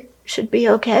think it should be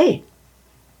okay.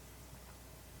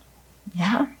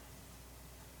 Yeah.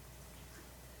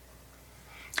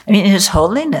 I mean, His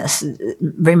Holiness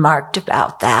remarked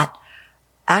about that.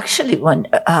 Actually, when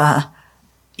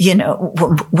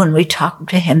we talked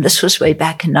to him, this was way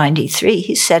back in 93,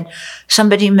 he said,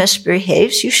 somebody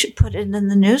misbehaves, you should put it in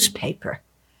the newspaper.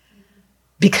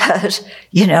 Because,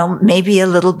 maybe a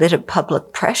little bit of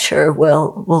public pressure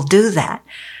will do that.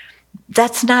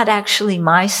 That's not actually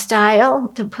my style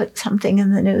to put something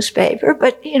in the newspaper,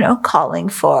 but, calling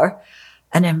for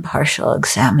an impartial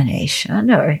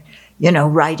examination or,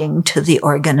 writing to the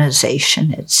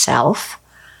organization itself.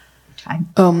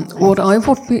 What I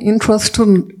would be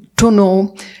interested to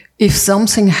know, if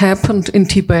something happened in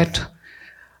Tibet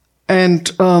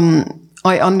and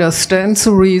I understand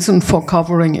the reason for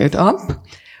covering it up,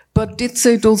 but did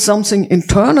they do something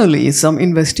internally, some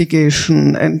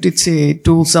investigation, and did they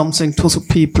do something to the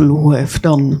people who have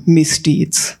done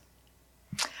misdeeds?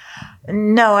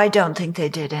 No, I don't think they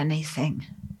did anything.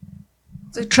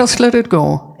 They just let it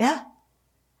go? Yeah.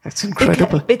 That's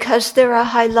incredible. Because they're a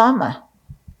High Lama.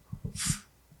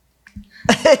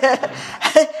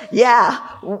 Yeah,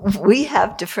 we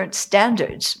have different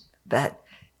standards, but,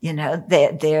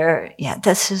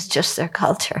 this is just their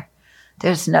culture.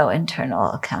 There's no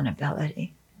internal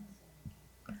accountability.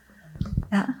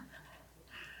 Yeah.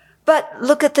 But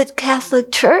look at the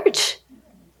Catholic Church.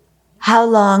 How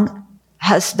long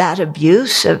has that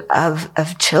abuse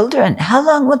of children, how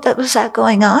long was that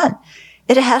going on?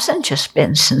 It hasn't just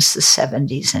been since the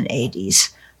 70s and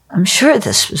 80s. I'm sure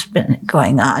this has been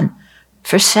going on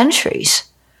for centuries.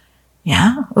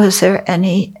 Yeah? Was there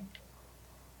any,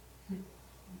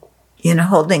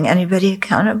 holding anybody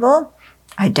accountable?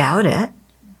 I doubt it.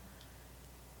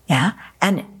 Yeah?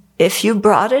 And if you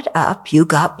brought it up, you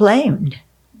got blamed.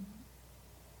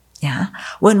 Yeah.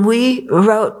 When we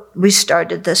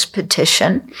started this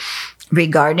petition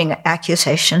regarding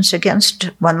accusations against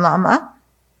one Lama,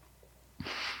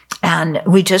 and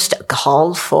we just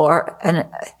called for an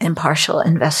impartial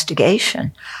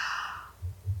investigation.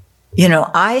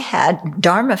 I had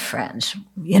Dharma friends,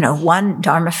 one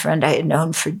Dharma friend I had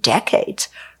known for decades,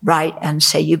 write and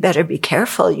say, you better be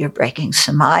careful, you're breaking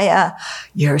Samaya,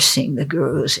 you're seeing the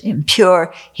Guru as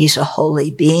impure, he's a holy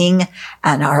being,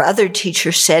 and our other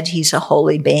teacher said he's a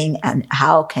holy being, and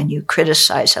how can you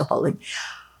criticize a holy being?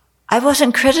 I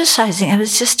wasn't criticizing, I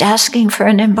was just asking for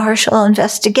an impartial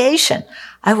investigation.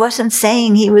 I wasn't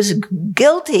saying he was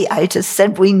guilty, I just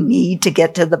said we need to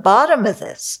get to the bottom of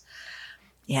this.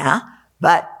 Yeah,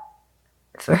 but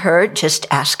for her, just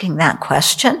asking that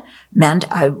question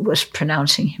meant I was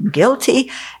pronouncing him guilty.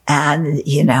 And,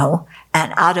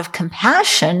 and out of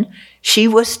compassion, she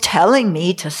was telling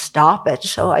me to stop it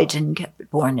so I didn't get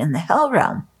born in the hell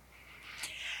realm.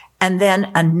 And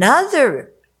then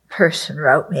another person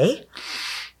wrote me,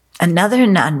 another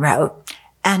nun wrote,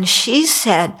 and she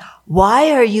said,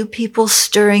 why are you people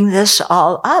stirring this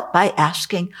all up by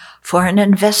asking for an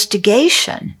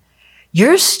investigation?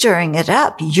 You're stirring it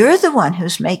up. You're the one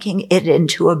who's making it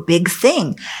into a big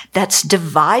thing that's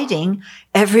dividing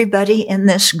everybody in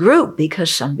this group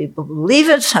because some people believe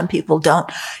it, some people don't.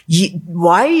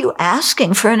 Why are you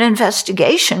asking for an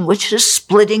investigation, which is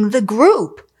splitting the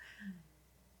group?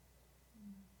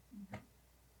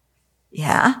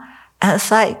 Yeah. And it's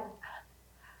like,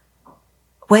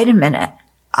 wait a minute.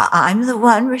 I'm the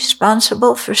one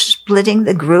responsible for splitting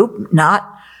the group, not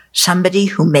somebody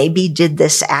who maybe did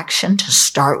this action to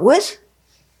start with.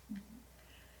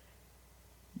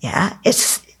 Yeah,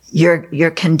 it's,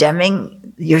 you're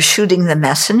condemning, you're shooting the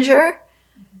messenger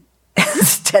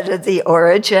instead of the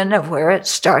origin of where it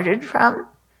started from.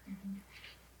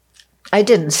 I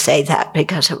didn't say that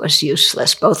because it was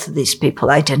useless. Both of these people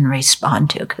I didn't respond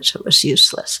to because it was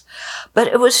useless. But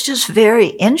it was just very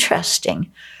interesting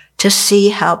to see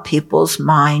how people's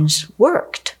minds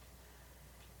worked.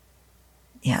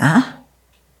 Yeah.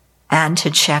 And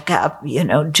to check up,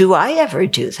 do I ever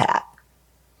do that?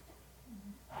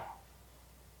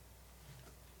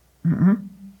 Mm-hmm.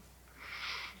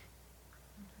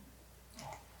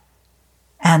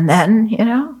 And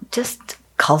then, just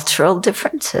cultural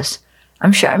differences.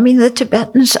 I'm sure, the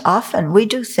Tibetans often, we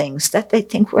do things that they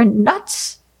think we're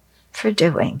nuts for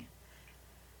doing.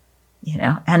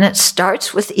 And it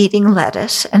starts with eating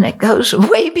lettuce and it goes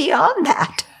way beyond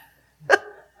that.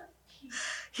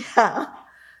 Yeah.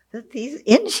 That these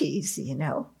inchies,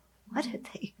 what are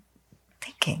they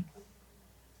thinking?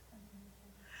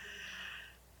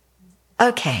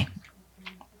 Okay.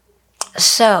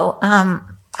 So,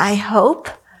 I hope,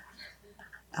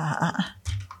 I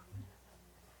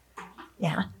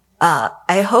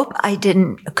hope I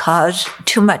didn't cause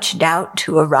too much doubt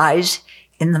to arise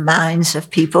in the minds of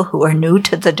people who are new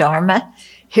to the Dharma,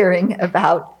 hearing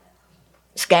about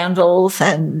scandals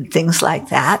and things like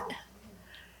that.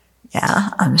 Yeah,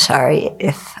 I'm sorry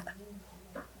if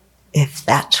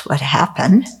that's what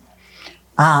happened.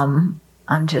 I'm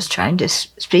just trying to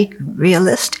speak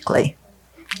realistically,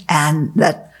 and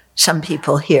that some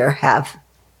people here have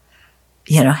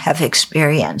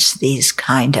experienced these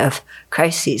kind of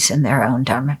crises in their own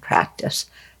Dharma practice,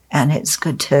 and it's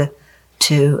good to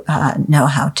know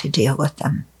how to deal with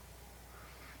them.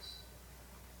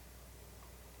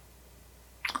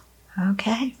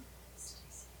 Okay.